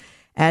charges,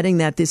 adding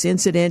that this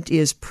incident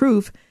is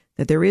proof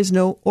that there is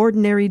no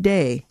ordinary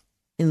day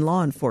in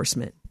law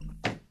enforcement.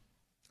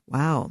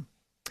 Wow.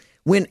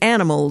 When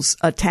animals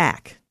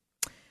attack.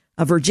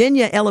 A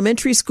Virginia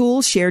elementary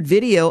school shared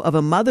video of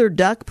a mother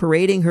duck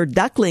parading her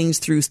ducklings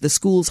through the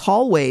school's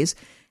hallways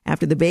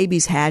after the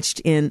babies hatched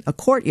in a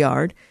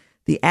courtyard.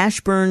 The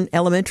Ashburn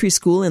Elementary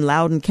School in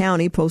Loudoun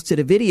County posted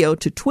a video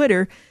to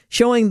Twitter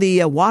showing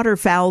the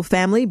waterfowl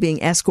family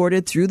being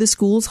escorted through the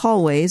school's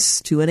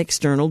hallways to an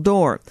external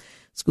door.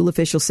 School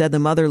officials said the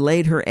mother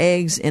laid her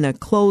eggs in a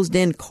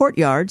closed-in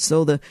courtyard,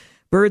 so the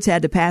birds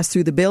had to pass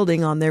through the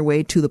building on their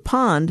way to the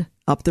pond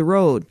up the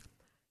road.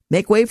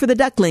 Make way for the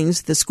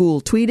ducklings, the school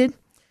tweeted.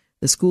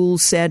 The school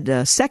said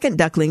a second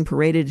duckling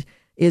paraded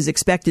is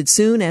expected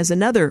soon as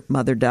another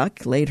mother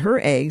duck laid her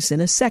eggs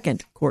in a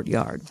second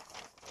courtyard.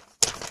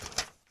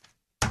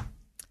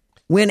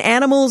 When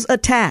animals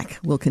attack,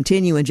 we'll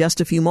continue in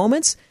just a few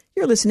moments. You're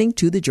You're listening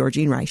to The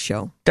Georgene Rice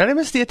Show. Did I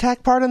miss the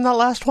attack part in that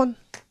last one?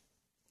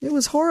 It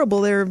was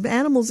horrible. There are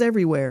animals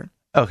everywhere.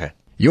 Okay.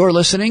 You're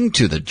listening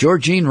to the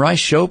Georgene Rice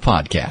Show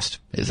podcast.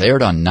 It's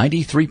aired on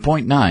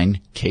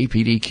 93.9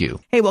 KPDQ.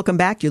 Hey, welcome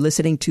back. You're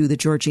listening to The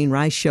Georgene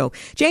Rice Show.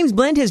 James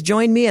Blend has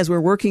joined me as we're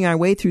working our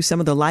way through some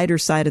of the lighter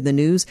side of the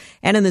news.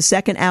 And in the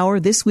second hour,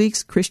 this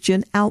week's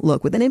Christian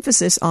Outlook with an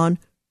emphasis on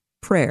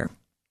prayer.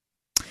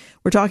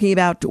 We're talking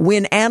about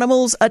when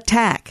animals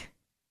attack.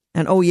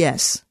 And oh,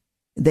 yes,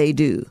 they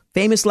do.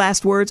 Famous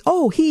last words.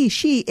 Oh, he,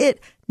 she, it.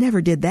 Never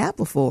did that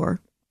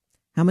before.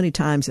 How many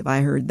times have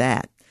I heard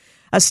that?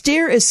 A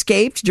steer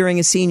escaped during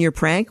a senior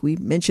prank. We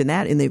mentioned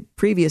that in the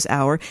previous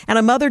hour. And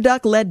a mother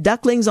duck led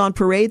ducklings on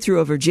parade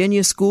through a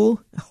Virginia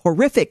school. A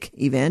horrific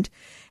event.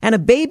 And a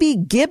baby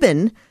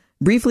gibbon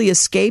briefly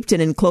escaped an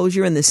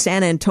enclosure in the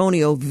San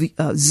Antonio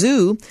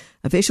Zoo.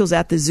 Officials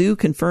at the zoo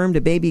confirmed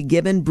a baby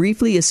gibbon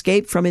briefly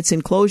escaped from its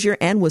enclosure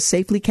and was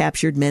safely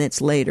captured minutes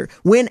later.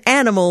 When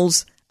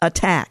animals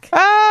attack.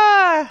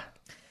 Ah!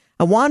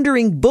 A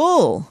wandering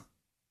bull,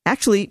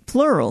 actually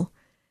plural,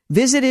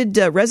 visited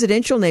a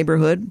residential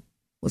neighborhood,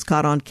 was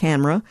caught on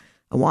camera.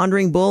 A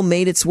wandering bull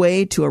made its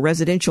way to a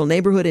residential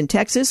neighborhood in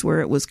Texas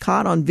where it was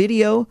caught on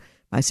video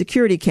by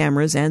security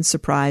cameras and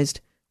surprised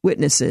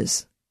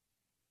witnesses.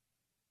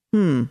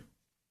 When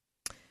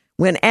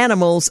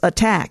animals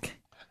attack.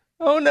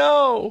 Oh,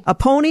 no. A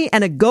pony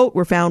and a goat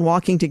were found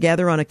walking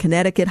together on a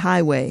Connecticut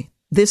highway.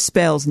 This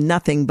spells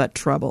nothing but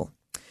trouble.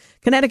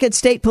 Connecticut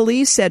State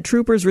Police said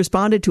troopers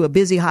responded to a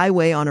busy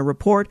highway on a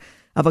report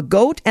of a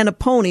goat and a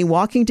pony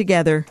walking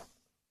together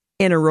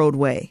in a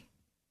roadway.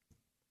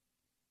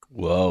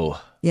 Whoa.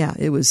 Yeah,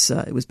 it was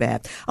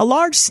bad. A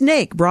large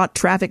snake brought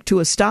traffic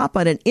to a stop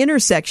at an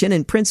intersection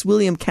in Prince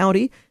William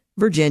County,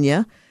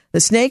 Virginia.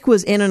 The snake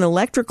was in an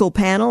electrical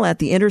panel at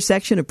the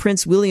intersection of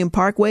Prince William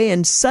Parkway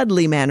and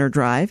Sudley Manor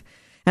Drive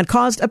and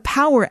caused a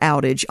power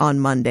outage on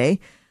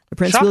Monday. The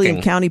Prince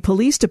William County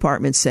Police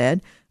Department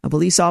said a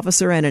police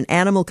officer and an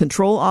animal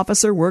control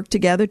officer worked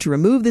together to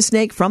remove the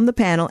snake from the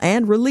panel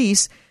and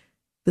release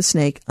the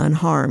snake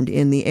unharmed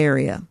in the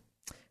area.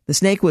 The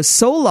snake was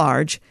so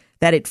large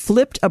that it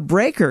flipped a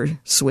breaker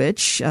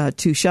switch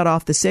to shut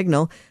off the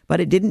signal, but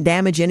it didn't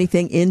damage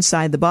anything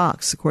inside the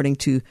box, according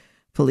to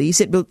police.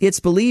 It's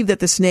believed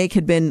that the snake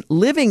had been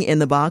living in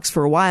the box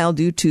for a while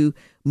due to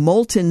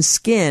molten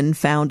skin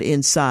found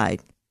inside.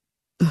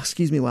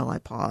 Excuse me while I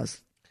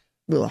pause.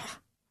 Ugh.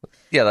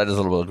 Yeah, that is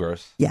a little bit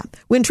gross. Yeah.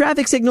 When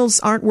traffic signals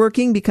aren't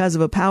working because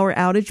of a power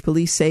outage,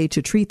 police say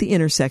to treat the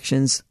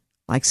intersections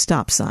like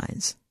stop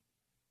signs.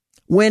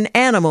 When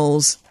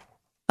animals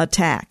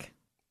attack.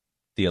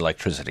 The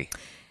electricity.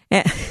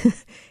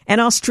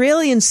 An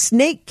Australian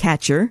snake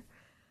catcher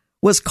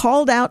was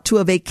called out to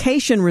a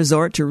vacation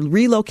resort to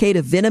relocate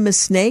a venomous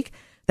snake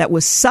that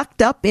was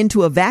sucked up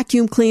into a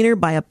vacuum cleaner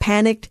by a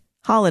panicked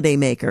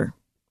holidaymaker.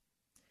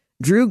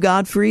 Drew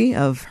Godfrey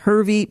of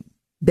Hervey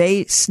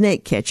Bay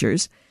Snake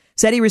Catchers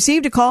said he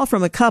received a call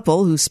from a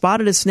couple who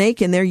spotted a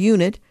snake in their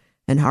unit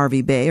in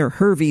Hervey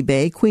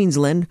Bay,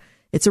 Queensland.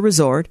 It's a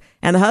resort.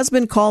 And the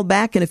husband called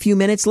back in a few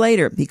minutes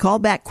later. He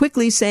called back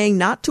quickly saying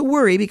not to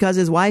worry because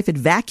his wife had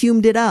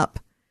vacuumed it up.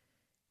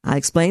 I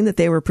explained that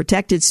they were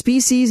protected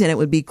species and it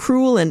would be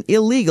cruel and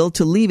illegal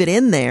to leave it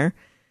in there.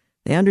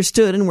 They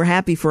understood and were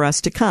happy for us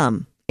to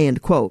come.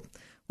 End quote.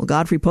 Well,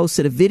 Godfrey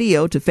posted a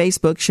video to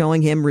Facebook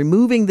showing him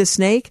removing the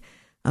snake,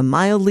 a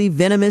mildly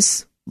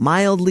venomous.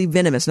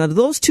 Now, do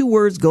those two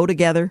words go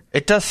together?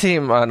 It does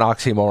seem an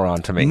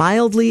oxymoron to me.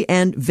 Mildly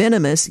and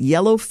venomous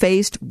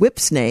yellow-faced whip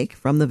snake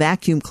from the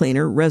vacuum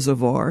cleaner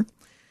reservoir.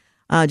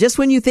 Just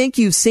when you think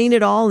you've seen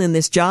it all in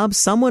this job,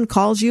 someone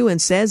calls you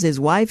and says his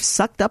wife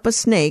sucked up a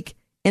snake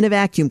in a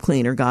vacuum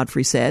cleaner,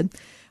 Godfrey said.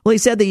 Well, he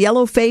said the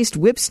yellow-faced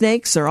whip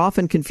snakes are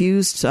often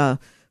confused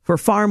for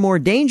far more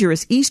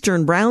dangerous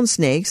eastern brown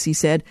snakes. He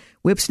said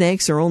whip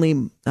snakes are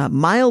only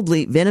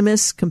mildly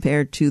venomous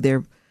compared to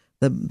the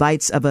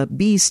bites of a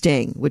bee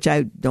sting, which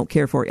I don't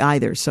care for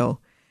either. So,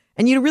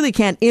 and you really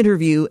can't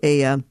interview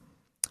a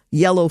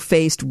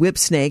yellow-faced whip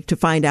snake to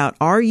find out,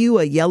 are you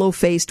a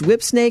yellow-faced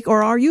whip snake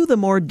or are you the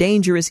more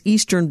dangerous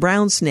eastern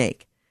brown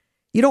snake?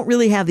 You don't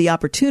really have the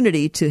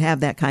opportunity to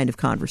have that kind of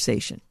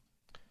conversation.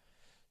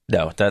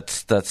 No,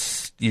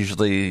 that's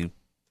usually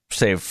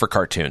saved for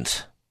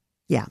cartoons.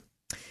 Yeah.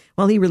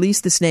 Well, he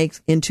released the snake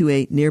into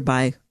a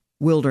nearby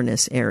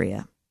wilderness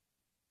area.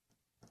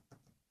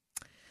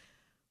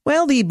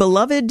 Well, the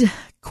beloved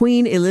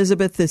Queen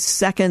Elizabeth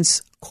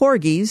II's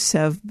corgis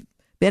have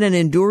been an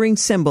enduring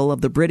symbol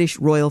of the British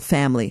royal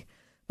family.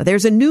 But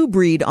there's a new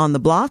breed on the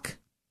block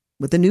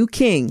with a new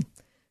king,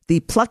 the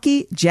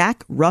plucky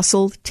Jack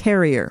Russell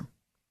Terrier.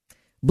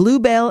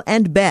 Bluebell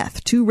and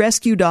Beth, two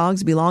rescue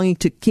dogs belonging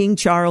to King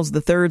Charles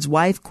III's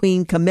wife,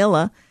 Queen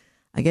Camilla,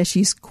 I guess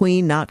she's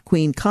queen, not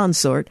queen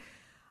consort,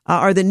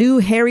 are the new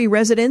hairy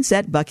residents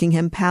at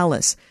Buckingham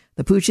Palace.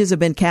 The pooches have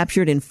been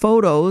captured in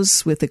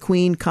photos with the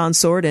queen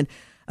consort and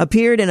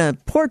appeared in a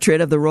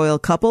portrait of the royal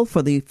couple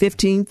for the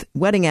 15th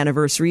wedding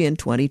anniversary in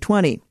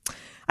 2020.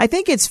 I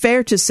think it's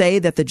fair to say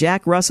that the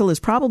Jack Russell is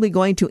probably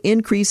going to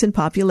increase in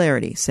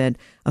popularity, said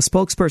a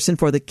spokesperson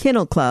for the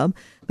Kennel Club,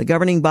 the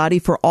governing body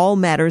for all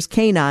matters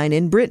canine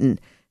in Britain,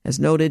 has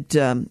noted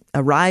a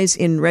rise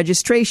in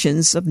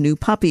registrations of new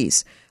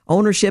puppies.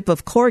 Ownership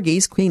of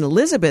corgis, Queen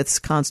Elizabeth's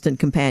constant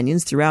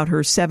companions throughout her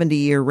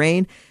 70-year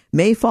reign,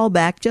 may fall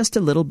back just a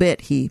little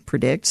bit, he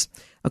predicts.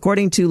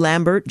 According to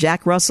Lambert,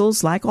 Jack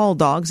Russells, like all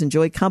dogs,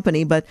 enjoy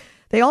company, but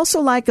they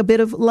also like a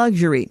bit of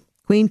luxury.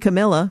 Queen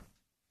Camilla,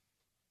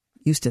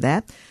 used to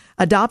that,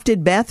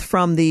 adopted Beth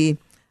from the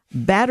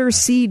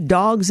Battersea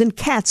Dogs and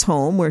Cats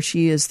home, where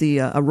she is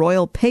a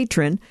royal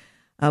patron.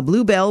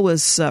 Bluebell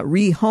was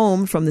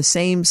rehomed from the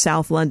same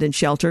South London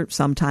shelter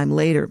sometime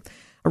later.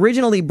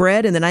 Originally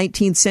bred in the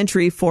 19th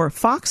century for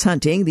fox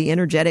hunting, the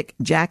energetic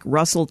Jack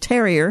Russell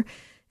Terrier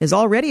is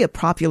already a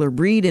popular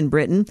breed in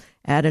Britain.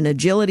 At an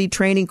agility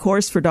training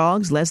course for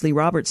dogs, Leslie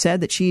Roberts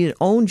said that she had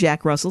owned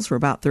Jack Russells for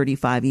about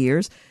 35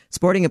 years.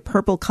 Sporting a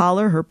purple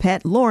collar, her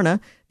pet, Lorna,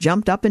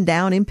 jumped up and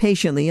down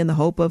impatiently in the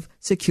hope of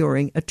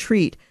securing a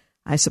treat.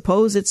 I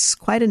suppose it's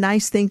quite a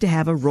nice thing to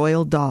have a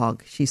royal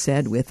dog, she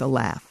said with a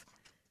laugh.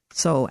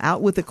 So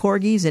out with the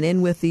corgis and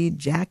in with the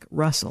Jack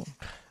Russell.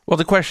 Well,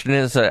 the question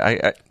is,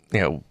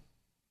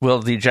 will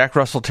the Jack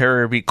Russell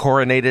Terrier be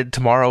coronated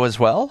tomorrow as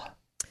well?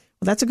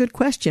 Well, that's a good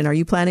question. Are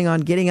you planning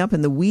on getting up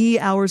in the wee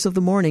hours of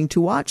the morning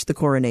to watch the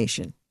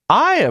coronation?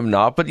 I am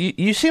not, but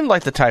you seem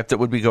like the type that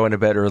would be going to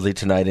bed early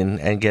tonight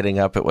and getting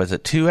up at, was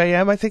it 2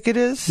 a.m., I think it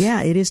is?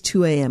 Yeah, it is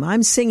 2 a.m.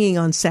 I'm singing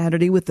on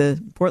Saturday with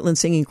the Portland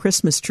Singing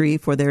Christmas Tree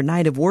for their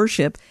night of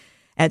worship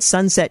at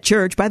Sunset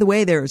Church. By the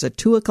way, there's a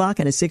 2 o'clock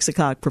and a 6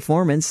 o'clock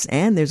performance,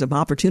 and there's an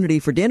opportunity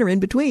for dinner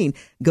in between.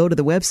 Go to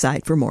the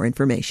website for more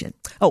information.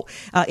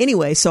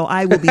 Anyway, so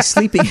I will be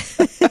sleeping.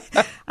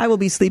 I will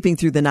be sleeping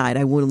through the night.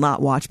 I will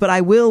not watch, but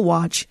I will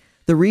watch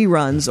the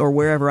reruns or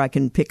wherever I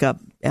can pick up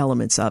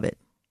elements of it.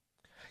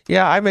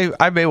 Yeah,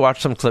 I may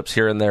watch some clips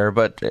here and there,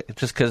 but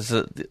just because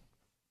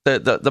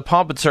the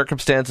pomp and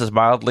circumstance is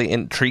mildly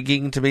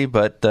intriguing to me,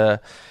 but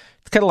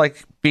it's kind of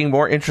like being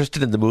more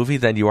interested in the movie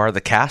than you are the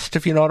cast,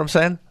 if you know what I'm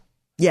saying.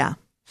 Yeah.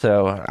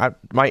 So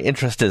my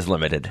interest is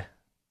limited.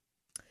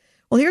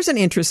 Well, here's an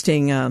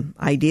interesting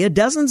idea.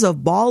 Dozens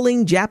of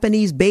bawling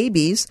Japanese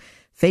babies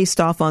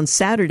faced off on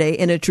Saturday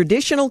in a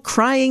traditional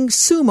crying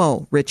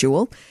sumo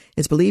ritual.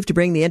 It's believed to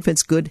bring the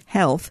infants good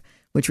health,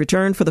 which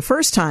returned for the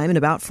first time in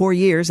about 4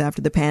 years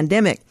after the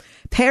pandemic.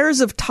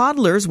 Pairs of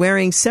toddlers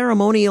wearing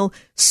ceremonial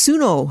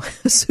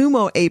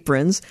sumo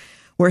aprons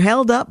were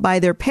held up by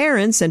their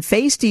parents and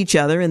faced each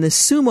other in the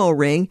sumo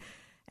ring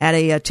at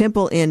a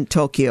temple in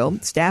Tokyo.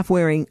 Staff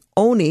wearing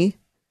oni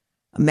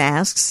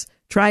masks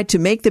tried to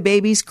make the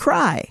babies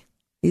cry.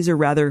 These are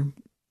rather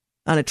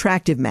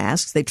unattractive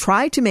masks. They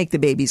tried to make the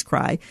babies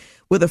cry,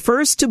 with the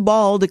first to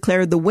bawl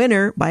declared the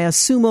winner by a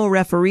sumo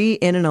referee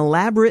in an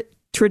elaborate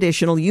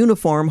traditional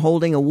uniform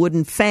holding a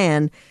wooden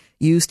fan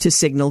used to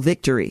signal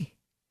victory.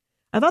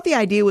 I thought the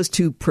idea was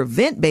to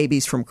prevent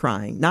babies from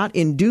crying, not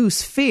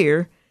induce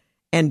fear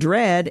and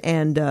dread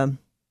and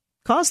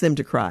cause them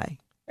to cry.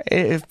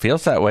 It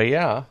feels that way,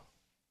 yeah.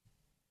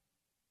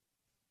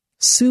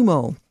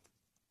 Sumo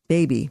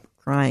baby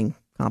crying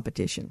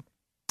competition.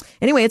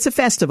 Anyway, it's a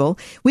festival.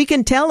 We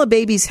can tell a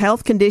baby's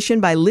health condition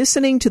by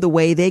listening to the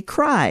way they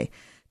cry.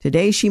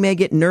 Today she may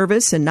get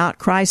nervous and not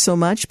cry so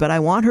much, but I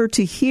want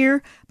to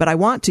hear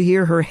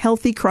her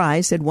healthy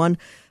cry, said one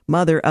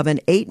mother of an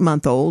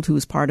 8-month-old who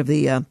was part of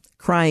the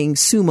crying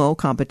sumo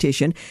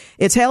competition.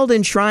 It's held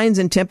in shrines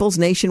and temples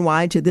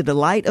nationwide to the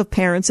delight of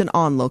parents and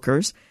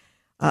onlookers.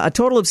 A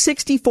total of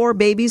 64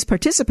 babies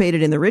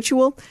participated in the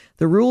ritual.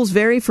 The rules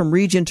vary from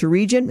region to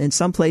region. In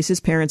some places,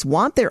 parents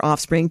want their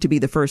offspring to be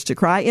the first to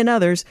cry. In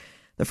others,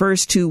 the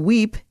first to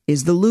weep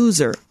is the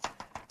loser.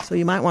 So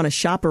you might want to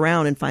shop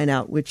around and find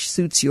out which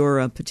suits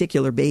your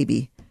particular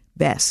baby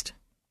best.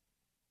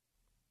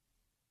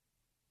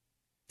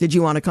 Did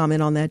you want to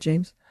comment on that,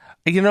 James?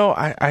 You know,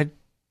 I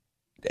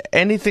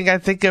anything I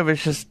think of, it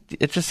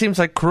just seems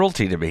like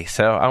cruelty to me.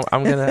 So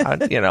I'm gonna,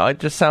 it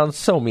just sounds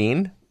so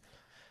mean.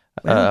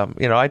 Well,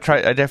 I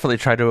definitely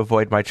try to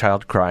avoid my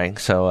child crying.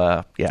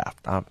 So yeah,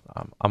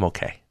 I'm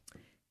okay.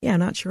 Yeah,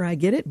 not sure I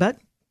get it, but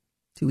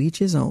to each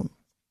his own.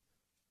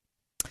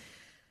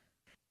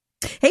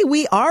 Hey,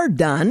 we are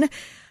done.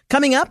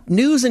 Coming up,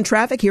 news and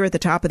traffic here at the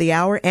top of the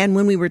hour. And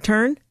when we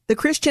return, the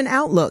Christian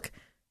Outlook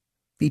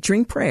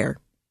featuring prayer.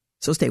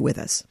 So stay with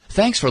us.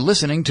 Thanks for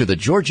listening to the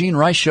Georgene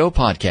Rice Show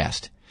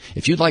podcast.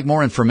 If you'd like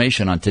more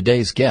information on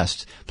today's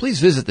guests, please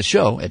visit the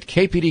show at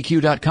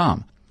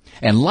kpdq.com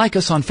and like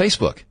us on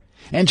Facebook.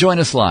 And join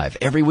us live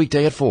every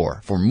weekday at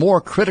 4 for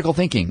more critical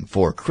thinking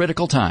for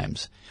critical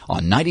times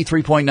on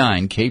 93.9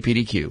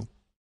 KPDQ.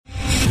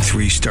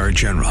 3-star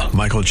General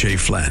Michael J.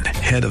 Flynn,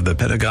 head of the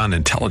Pentagon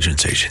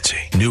Intelligence Agency,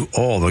 knew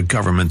all the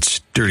government's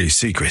dirty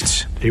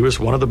secrets. He was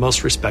one of the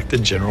most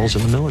respected generals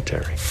in the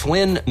military.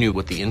 Flynn knew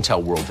what the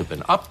intel world had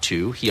been up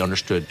to. He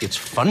understood its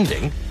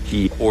funding.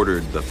 He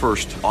ordered the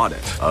first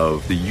audit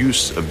of the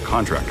use of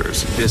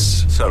contractors.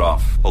 This set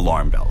off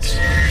alarm bells.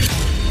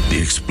 The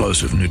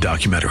explosive new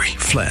documentary,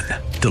 Flynn,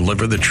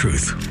 Deliver the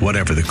Truth,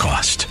 Whatever the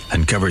Cost,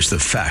 uncovers the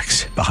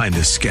facts behind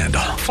this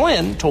scandal.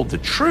 Flynn told the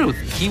truth.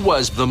 He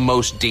was the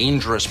most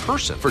dangerous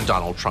person for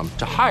Donald Trump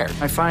to hire.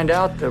 I find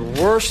out the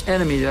worst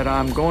enemy that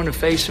I'm going to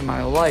face in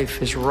my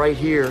life is right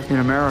here in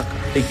America.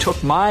 They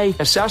took my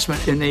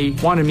assessment and they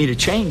wanted me to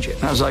change it.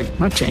 And I was like, I'm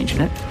not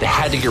changing it. They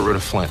had to get rid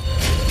of Flynn.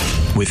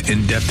 With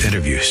in-depth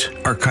interviews,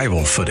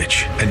 archival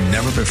footage, and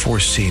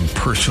never-before-seen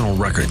personal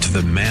records of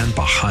the man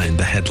behind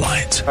the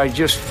headlines. I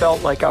just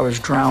felt like I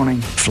was drowning.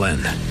 Flynn,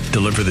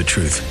 Deliver the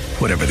Truth,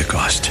 Whatever the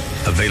Cost.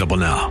 Available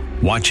now.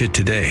 Watch it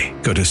today.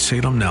 Go to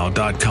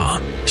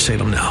salemnow.com.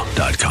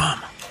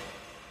 salemnow.com.